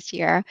one-on-one this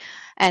year,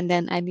 and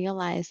then I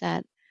realized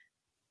that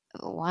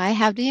I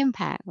have the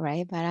impact,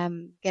 right? But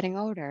I'm getting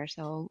older,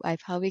 so I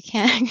probably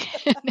can't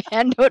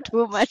handle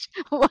too much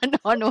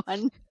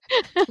one-on-one,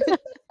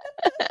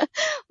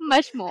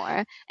 much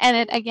more. And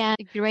it again,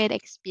 a great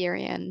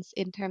experience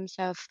in terms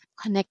of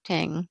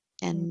connecting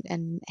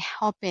and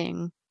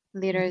helping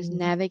leaders Mhm.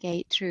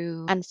 navigate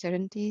through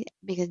uncertainty,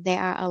 because there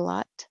are a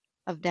lot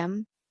of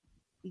them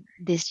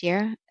this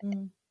year,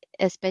 Mm.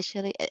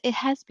 especially. It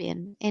has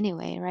been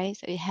anyway, right?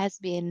 So it has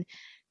been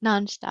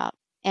nonstop,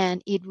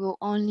 and it will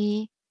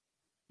only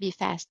be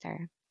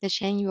faster. The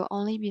change will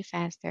only be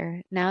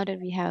faster now that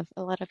we have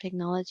a lot of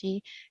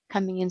technology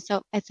coming in.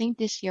 So I think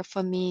this year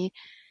for me,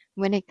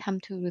 when it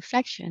comes to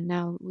reflection,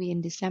 now we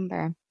in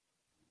December,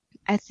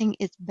 I think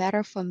it's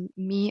better for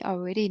me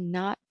already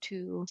not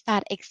to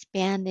start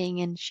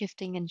expanding and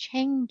shifting and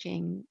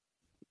changing,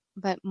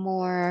 but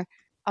more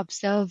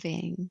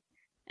observing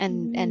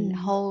and Mm.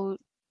 hold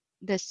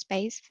the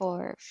space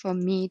for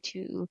me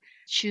to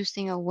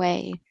choosing a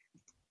way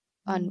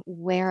on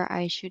where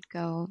I should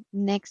go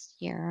next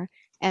year,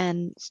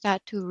 and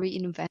start to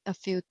reinvent a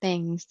few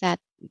things that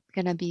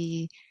gonna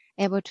be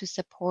able to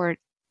support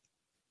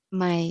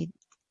my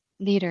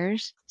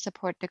leaders,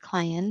 support the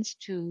clients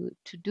to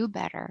do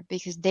better,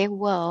 because they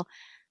will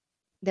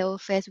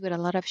face with a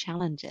lot of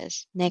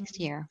challenges next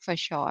year for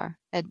sure.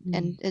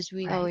 And as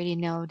we Right. already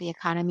know, the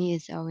economy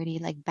is already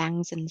like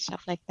banks and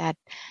stuff like that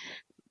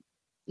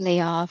lay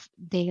off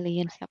daily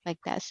and stuff like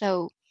that.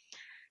 So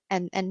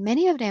and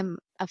many of them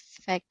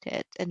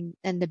affected, and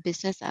the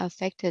business are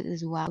affected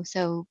as well.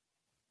 So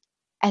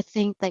I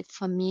think like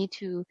for me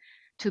to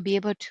be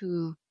able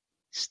to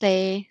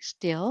stay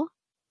still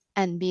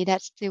and be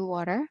that still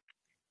water,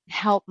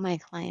 help my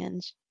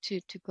clients to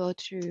go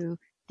through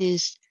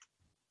this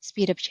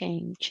speed of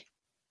change.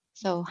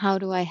 So how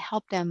do I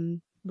help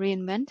them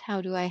reinvent?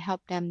 How do I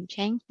help them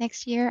change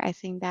next year? I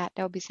think that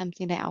will be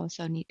something that I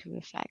also need to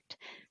reflect.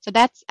 So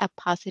that's a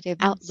positive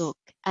outlook,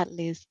 at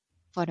least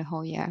for the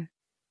whole year.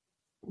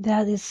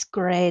 That is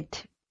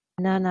great.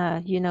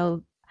 Nana, you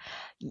know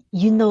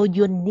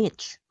your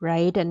niche,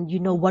 right? And you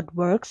know what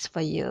works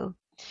for you.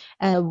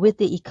 With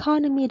the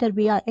economy that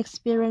we are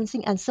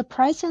experiencing, and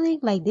surprisingly,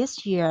 like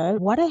this year,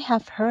 what I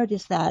have heard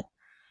is that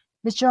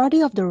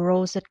majority of the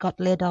roles that got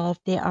laid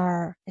off, they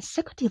are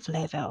executive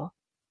level,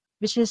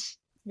 which is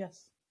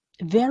Yes.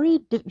 very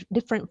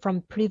different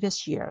from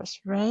previous years,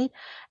 right?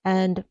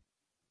 And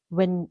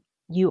when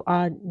you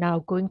are now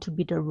going to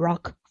be the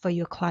rock for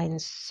your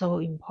clients, so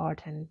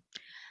important.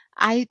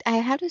 I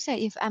have to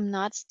say, if I'm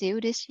not still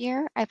this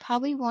year, I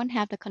probably won't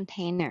have the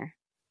container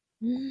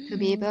to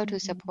be able to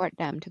support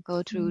them to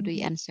go through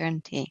the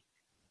uncertainty.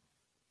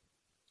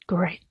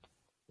 Great,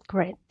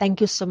 great.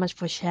 Thank you so much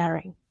for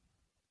sharing.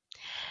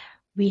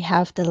 We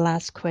have the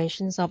last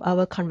questions of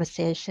our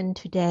conversation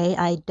today.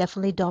 I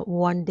definitely don't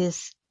want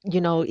this,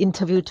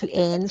 interview to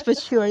end for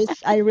sure.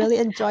 I really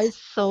enjoyed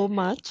so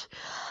much.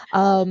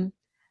 Um,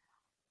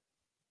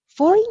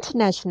 for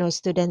international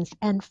students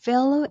and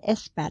fellow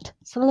expat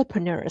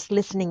solopreneurs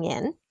listening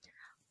in,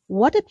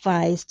 what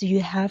advice do you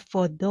have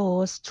for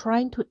those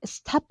trying to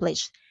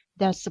establish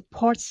their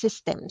support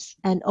systems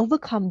and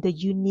overcome the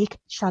unique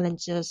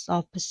challenges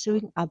of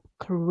pursuing a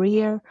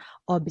career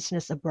or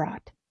business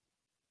abroad?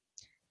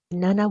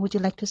 Nana, would you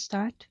like to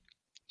start?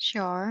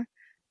 Sure.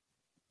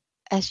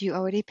 As you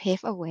already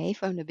paved a way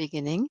from the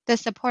beginning, the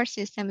support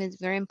system is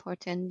very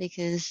important,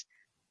 because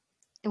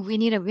we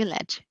need a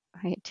village,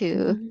 right,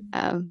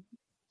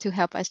 to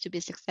help us to be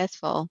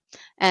successful.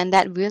 And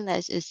that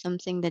village is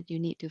something that you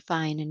need to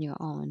find on your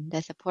own.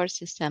 The support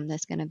system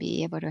that's going to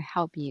be able to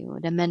help you,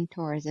 the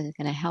mentors that are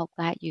going to help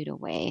guide you the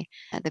way,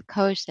 the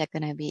coach that's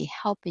going to be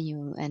helping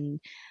you and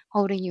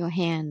holding your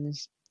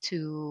hands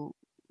to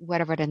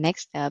whatever the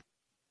next step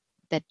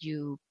that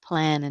you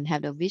plan and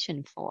have the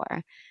vision for.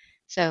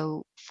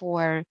 So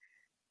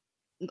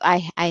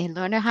I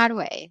learned the hard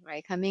way,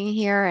 right? Coming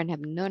here and have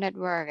no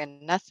network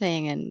and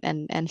nothing,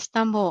 and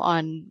stumble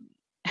on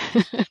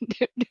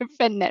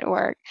different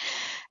network,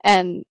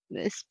 And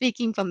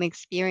speaking from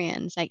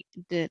experience, like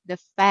the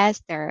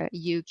faster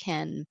you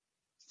can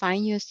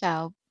find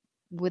yourself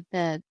with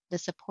the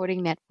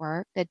supporting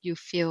network that you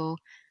feel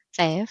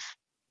safe,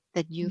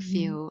 that you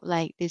feel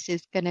like this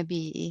is gonna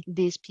be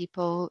these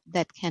people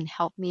that can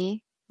help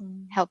me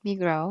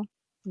grow,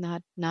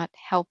 not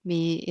help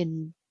me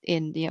in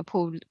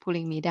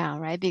pulling me down,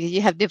 right? Because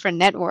you have different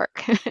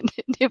network,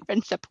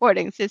 different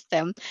supporting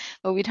system,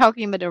 but we're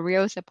talking about a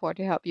real support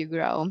to help you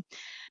grow.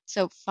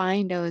 So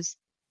find those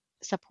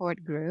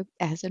support group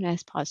as soon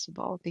as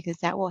possible, because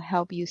that will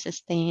help you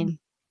sustain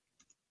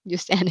your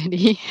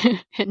sanity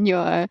and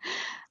your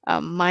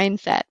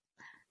mindset.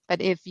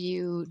 But if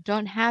you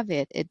don't have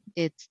it,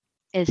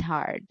 it's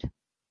hard.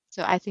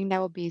 So I think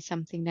that would be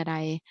something that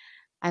I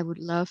would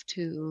love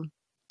to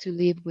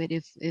live with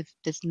if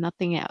there's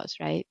nothing else,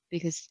 right?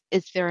 Because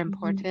it's very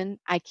important.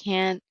 I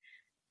can't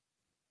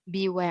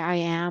be where I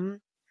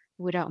am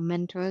without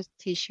mentors,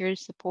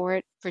 teachers,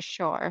 support for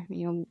sure.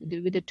 You know,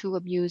 with the tool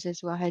of use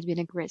as well has been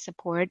a great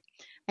support.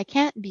 I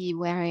can't be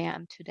where I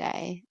am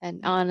today. And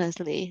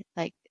honestly,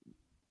 like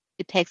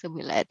it takes a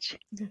village.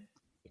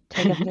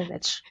 Take a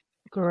village.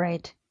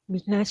 Great.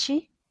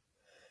 Mignashi?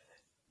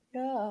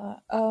 Yeah.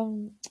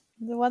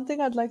 The one thing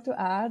I'd like to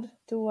add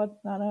to what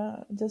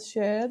Nana just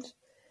shared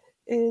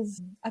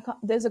is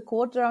there's a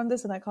quote around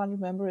this and I can't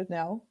remember it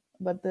now,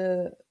 but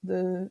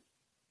the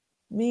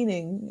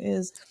meaning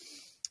is,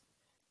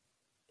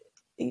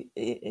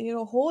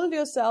 hold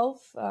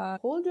yourself,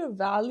 hold your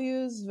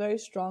values very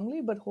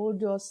strongly, but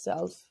hold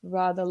yourself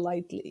rather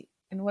lightly.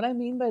 And what I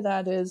mean by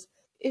that is,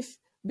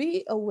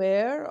 be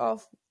aware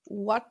of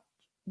what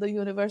the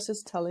universe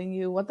is telling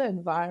you, what the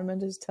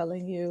environment is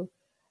telling you,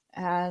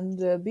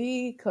 and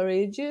be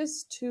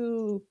courageous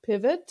to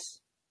pivot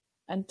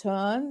and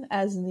turn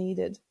as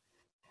needed.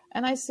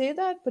 And I say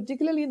that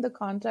particularly in the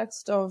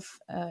context of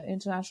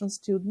international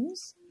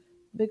students,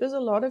 because a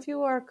lot of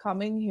you are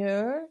coming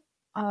here.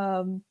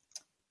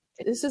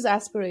 This is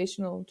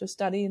aspirational to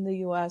study in the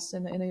US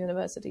in a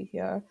university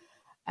here.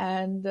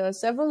 And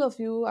several of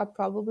you are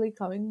probably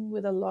coming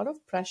with a lot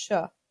of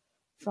pressure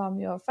from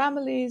your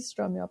families,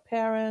 from your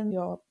parents,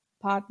 your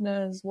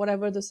partners,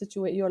 whatever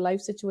your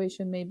life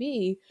situation may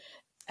be.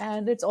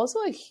 And it's also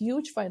a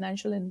huge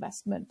financial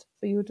investment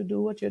for you to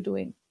do what you're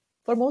doing,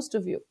 for most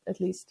of you, at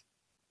least.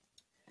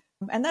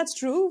 And that's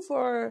true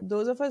for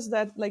those of us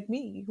that, like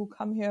me, who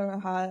come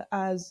here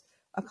as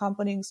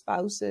accompanying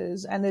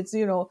spouses. And it's, I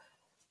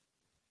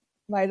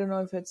don't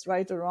know if it's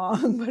right or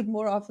wrong, but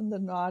more often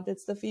than not,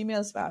 it's the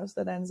female spouse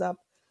that ends up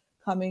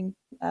coming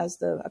as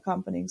the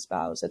accompanying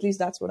spouse. At least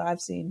that's what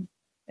I've seen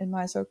in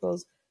my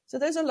circles. So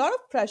there's a lot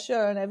of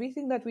pressure in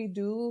everything that we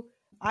do.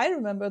 I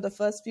remember the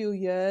first few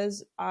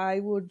years,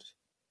 I would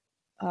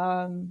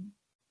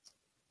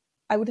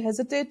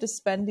hesitate to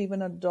spend even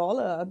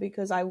 $1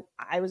 because I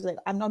was like,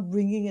 I'm not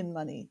bringing in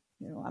money,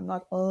 I'm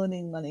not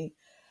earning money.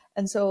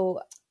 And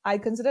so I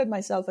considered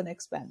myself an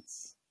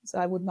expense. So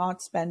I would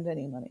not spend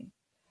any money.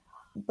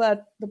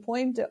 But the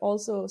point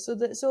also,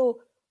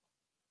 so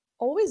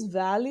always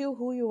value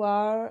who you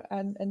are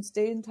and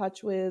stay in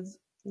touch with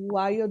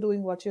why you're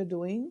doing what you're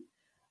doing.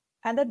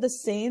 And at the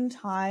same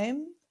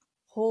time,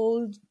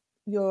 hold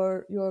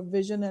your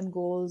vision and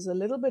goals a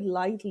little bit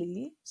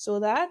lightly so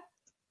that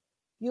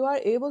you are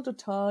able to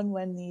turn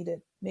when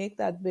needed, make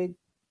that big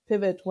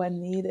pivot when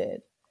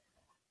needed.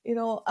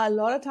 A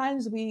lot of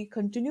times we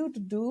continue to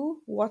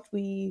do what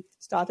we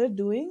started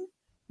doing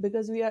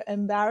because we are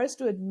embarrassed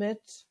to admit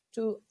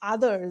to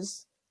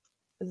others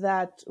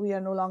that we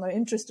are no longer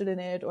interested in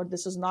it, or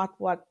this is not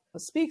what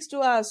speaks to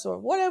us, or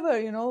whatever.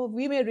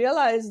 We may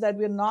realize that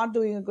we're not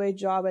doing a great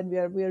job and we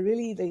are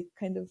really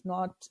kind of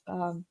not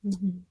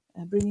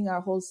bringing our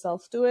whole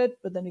self to it,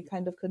 but then we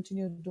kind of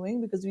continue doing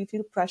because we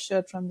feel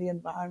pressured from the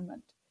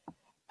environment.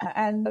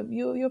 And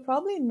you're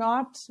probably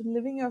not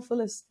living your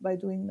fullest by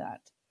doing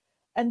that.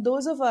 And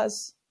those of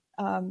us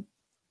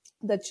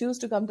that choose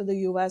to come to the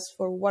US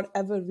for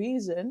whatever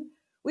reason,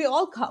 we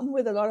all come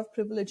with a lot of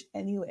privilege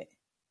anyway.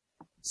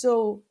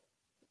 So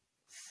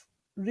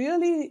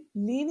really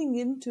leaning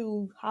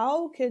into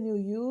how can you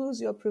use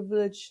your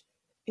privilege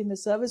in the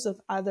service of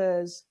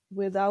others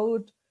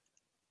without,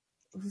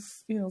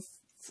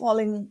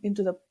 falling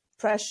into the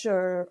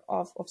pressure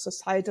of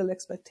societal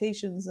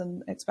expectations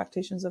and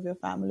expectations of your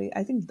family.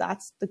 I think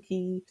that's the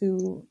key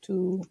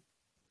to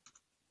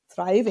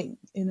thriving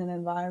in an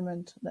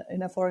environment,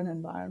 in a foreign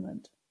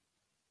environment.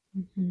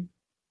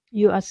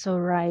 You are so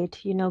right.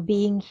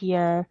 Being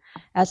here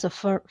as a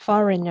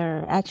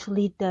foreigner,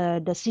 actually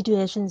the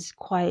situation is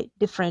quite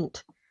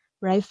different,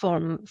 right?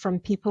 From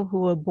people who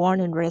were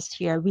born and raised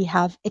here. We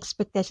have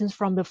expectations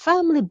from the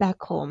family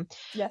back home.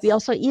 Yes. We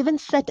also even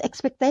set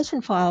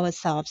expectation for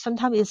ourselves.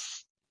 Sometimes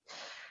it's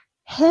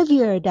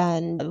heavier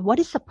than what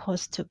is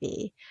supposed to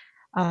be.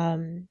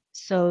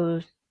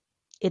 So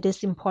it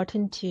is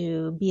important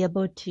to be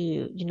able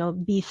to,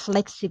 be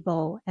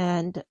flexible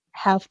and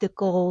have the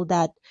goal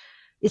that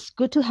it's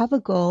good to have a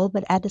goal,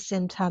 but at the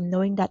same time,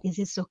 knowing that it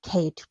is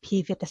okay to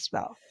pivot as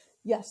well.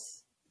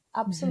 Yes.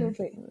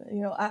 Absolutely.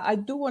 I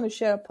do want to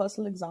share a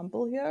personal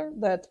example here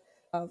that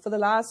for the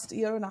last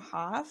year and a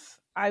half,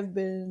 I've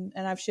been,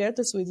 and I've shared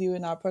this with you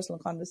in our personal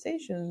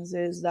conversations,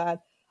 is that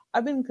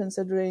I've been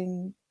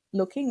considering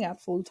looking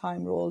at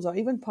full-time roles or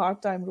even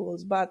part-time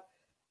roles, but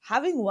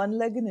having one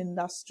leg in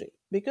industry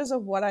because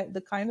of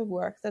the kind of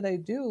work that I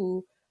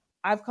do.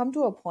 I've come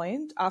to a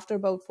point after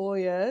about 4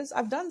 years.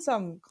 I've done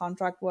some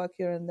contract work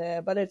here and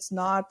there, but it's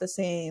not the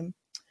same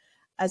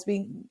as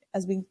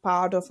being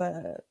part of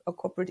a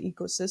corporate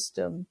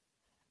ecosystem.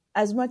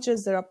 As much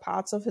as there are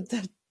parts of it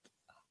that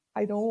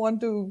I don't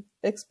want to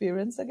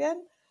experience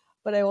again,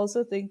 but I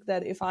also think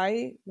that if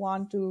I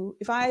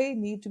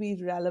need to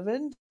be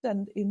relevant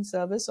and in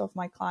service of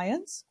my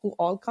clients who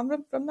all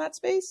come from that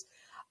space,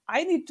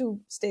 I need to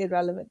stay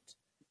relevant.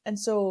 And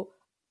so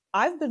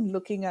I've been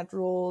looking at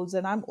roles,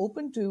 and I'm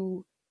open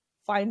to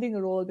finding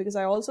a role, because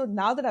I also,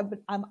 now that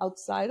I'm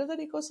outside of that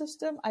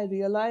ecosystem, I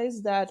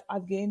realize that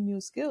I've gained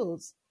new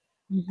skills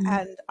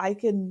and I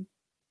can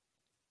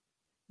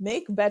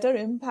make better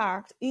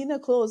impact in a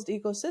closed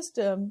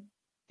ecosystem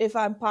if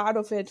I'm part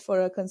of it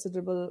for a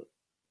considerable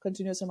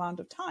continuous amount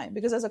of time.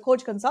 Because as a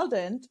coach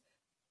consultant,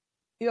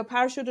 you're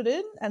parachuted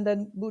in and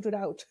then booted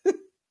out,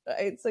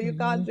 right? So you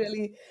can't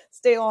really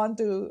stay on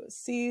to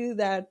see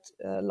that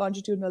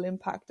longitudinal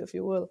impact, if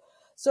you will.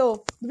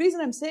 So the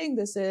reason I'm saying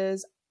this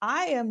is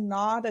I am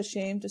not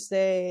ashamed to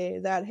say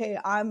that, hey,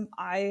 I'm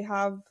a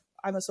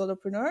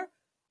solopreneur,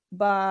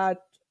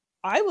 but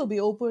I will be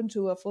open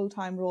to a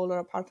full-time role or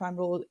a part-time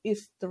role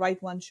if the right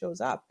one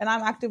shows up. And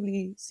I'm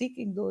actively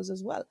seeking those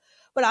as well.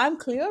 But I'm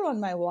clear on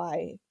my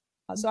why.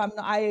 So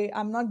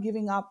I'm not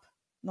giving up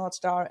North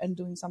Star and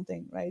doing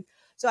something, right?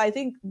 So I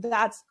think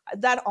that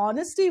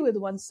honesty with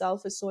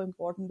oneself is so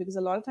important, because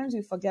a lot of times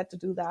we forget to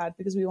do that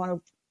because we want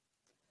to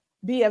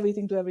be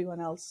everything to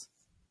everyone else.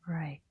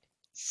 Right.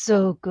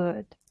 So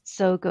good.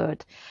 So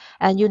good.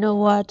 And you know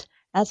what?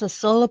 As a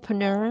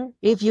solopreneur,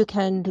 if you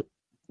can,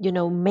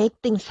 make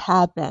things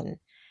happen,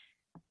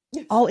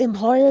 all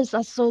employers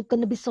are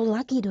going to be so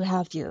lucky to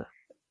have you.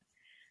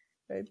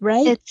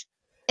 Right?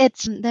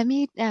 It's let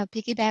me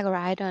piggyback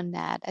right on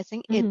that. I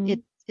think it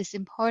is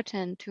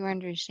important to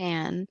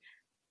understand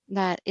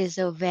that is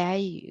a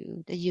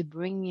value that you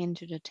bring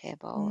into the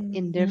table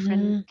in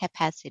different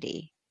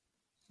capacity.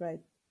 Right.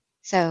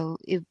 So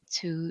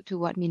to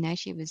what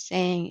Meenakshi was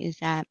saying is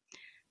that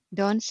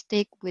don't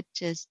stick with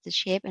just the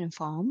shape and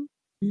form,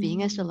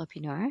 being a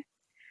solopreneur,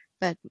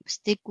 but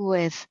stick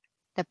with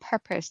the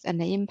purpose and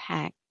the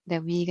impact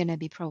that we're going to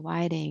be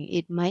providing.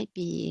 It might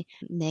be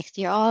next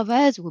year, all of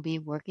us will be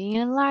working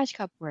in a large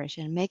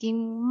corporation,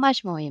 making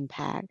much more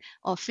impact,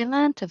 or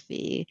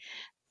philanthropy,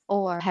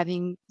 or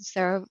having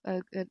served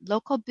a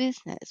local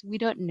business. We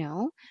don't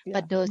know,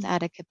 but those are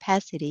the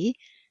capacity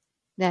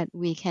that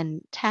we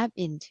can tap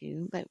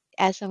into. But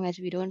as long as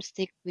we don't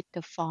stick with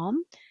the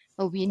form,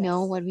 but we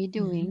know what we're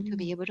doing to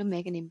be able to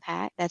make an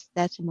impact, that's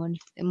the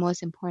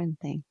most important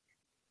thing.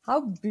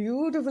 How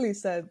beautifully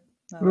said,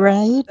 Nana.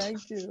 Right?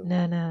 Thank you.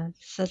 Nana,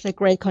 such a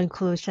great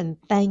conclusion.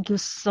 Thank you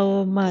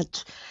so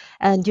much.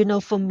 And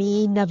for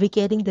me,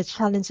 navigating the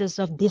challenges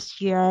of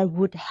this year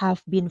would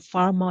have been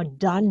far more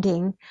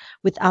daunting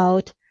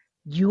without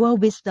your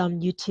wisdom,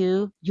 you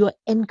two, your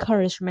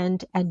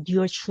encouragement, and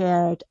your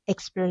shared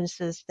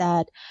experiences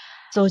that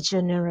so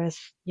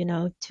generous,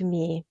 to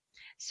me.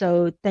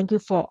 So thank you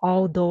for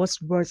all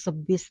those words of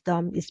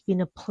wisdom. It's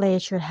been a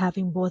pleasure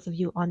having both of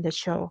you on the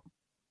show.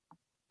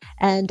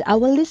 And our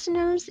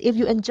listeners, if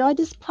you enjoy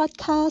this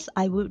podcast,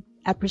 I would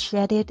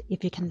appreciate it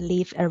if you can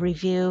leave a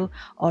review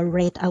or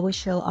rate our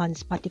show on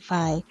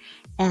Spotify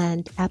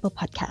and Apple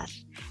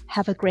Podcasts.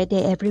 Have a great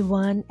day,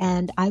 everyone,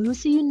 and I will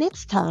see you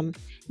next time.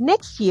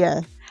 Next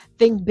year,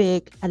 think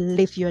big and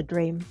live your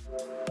dream.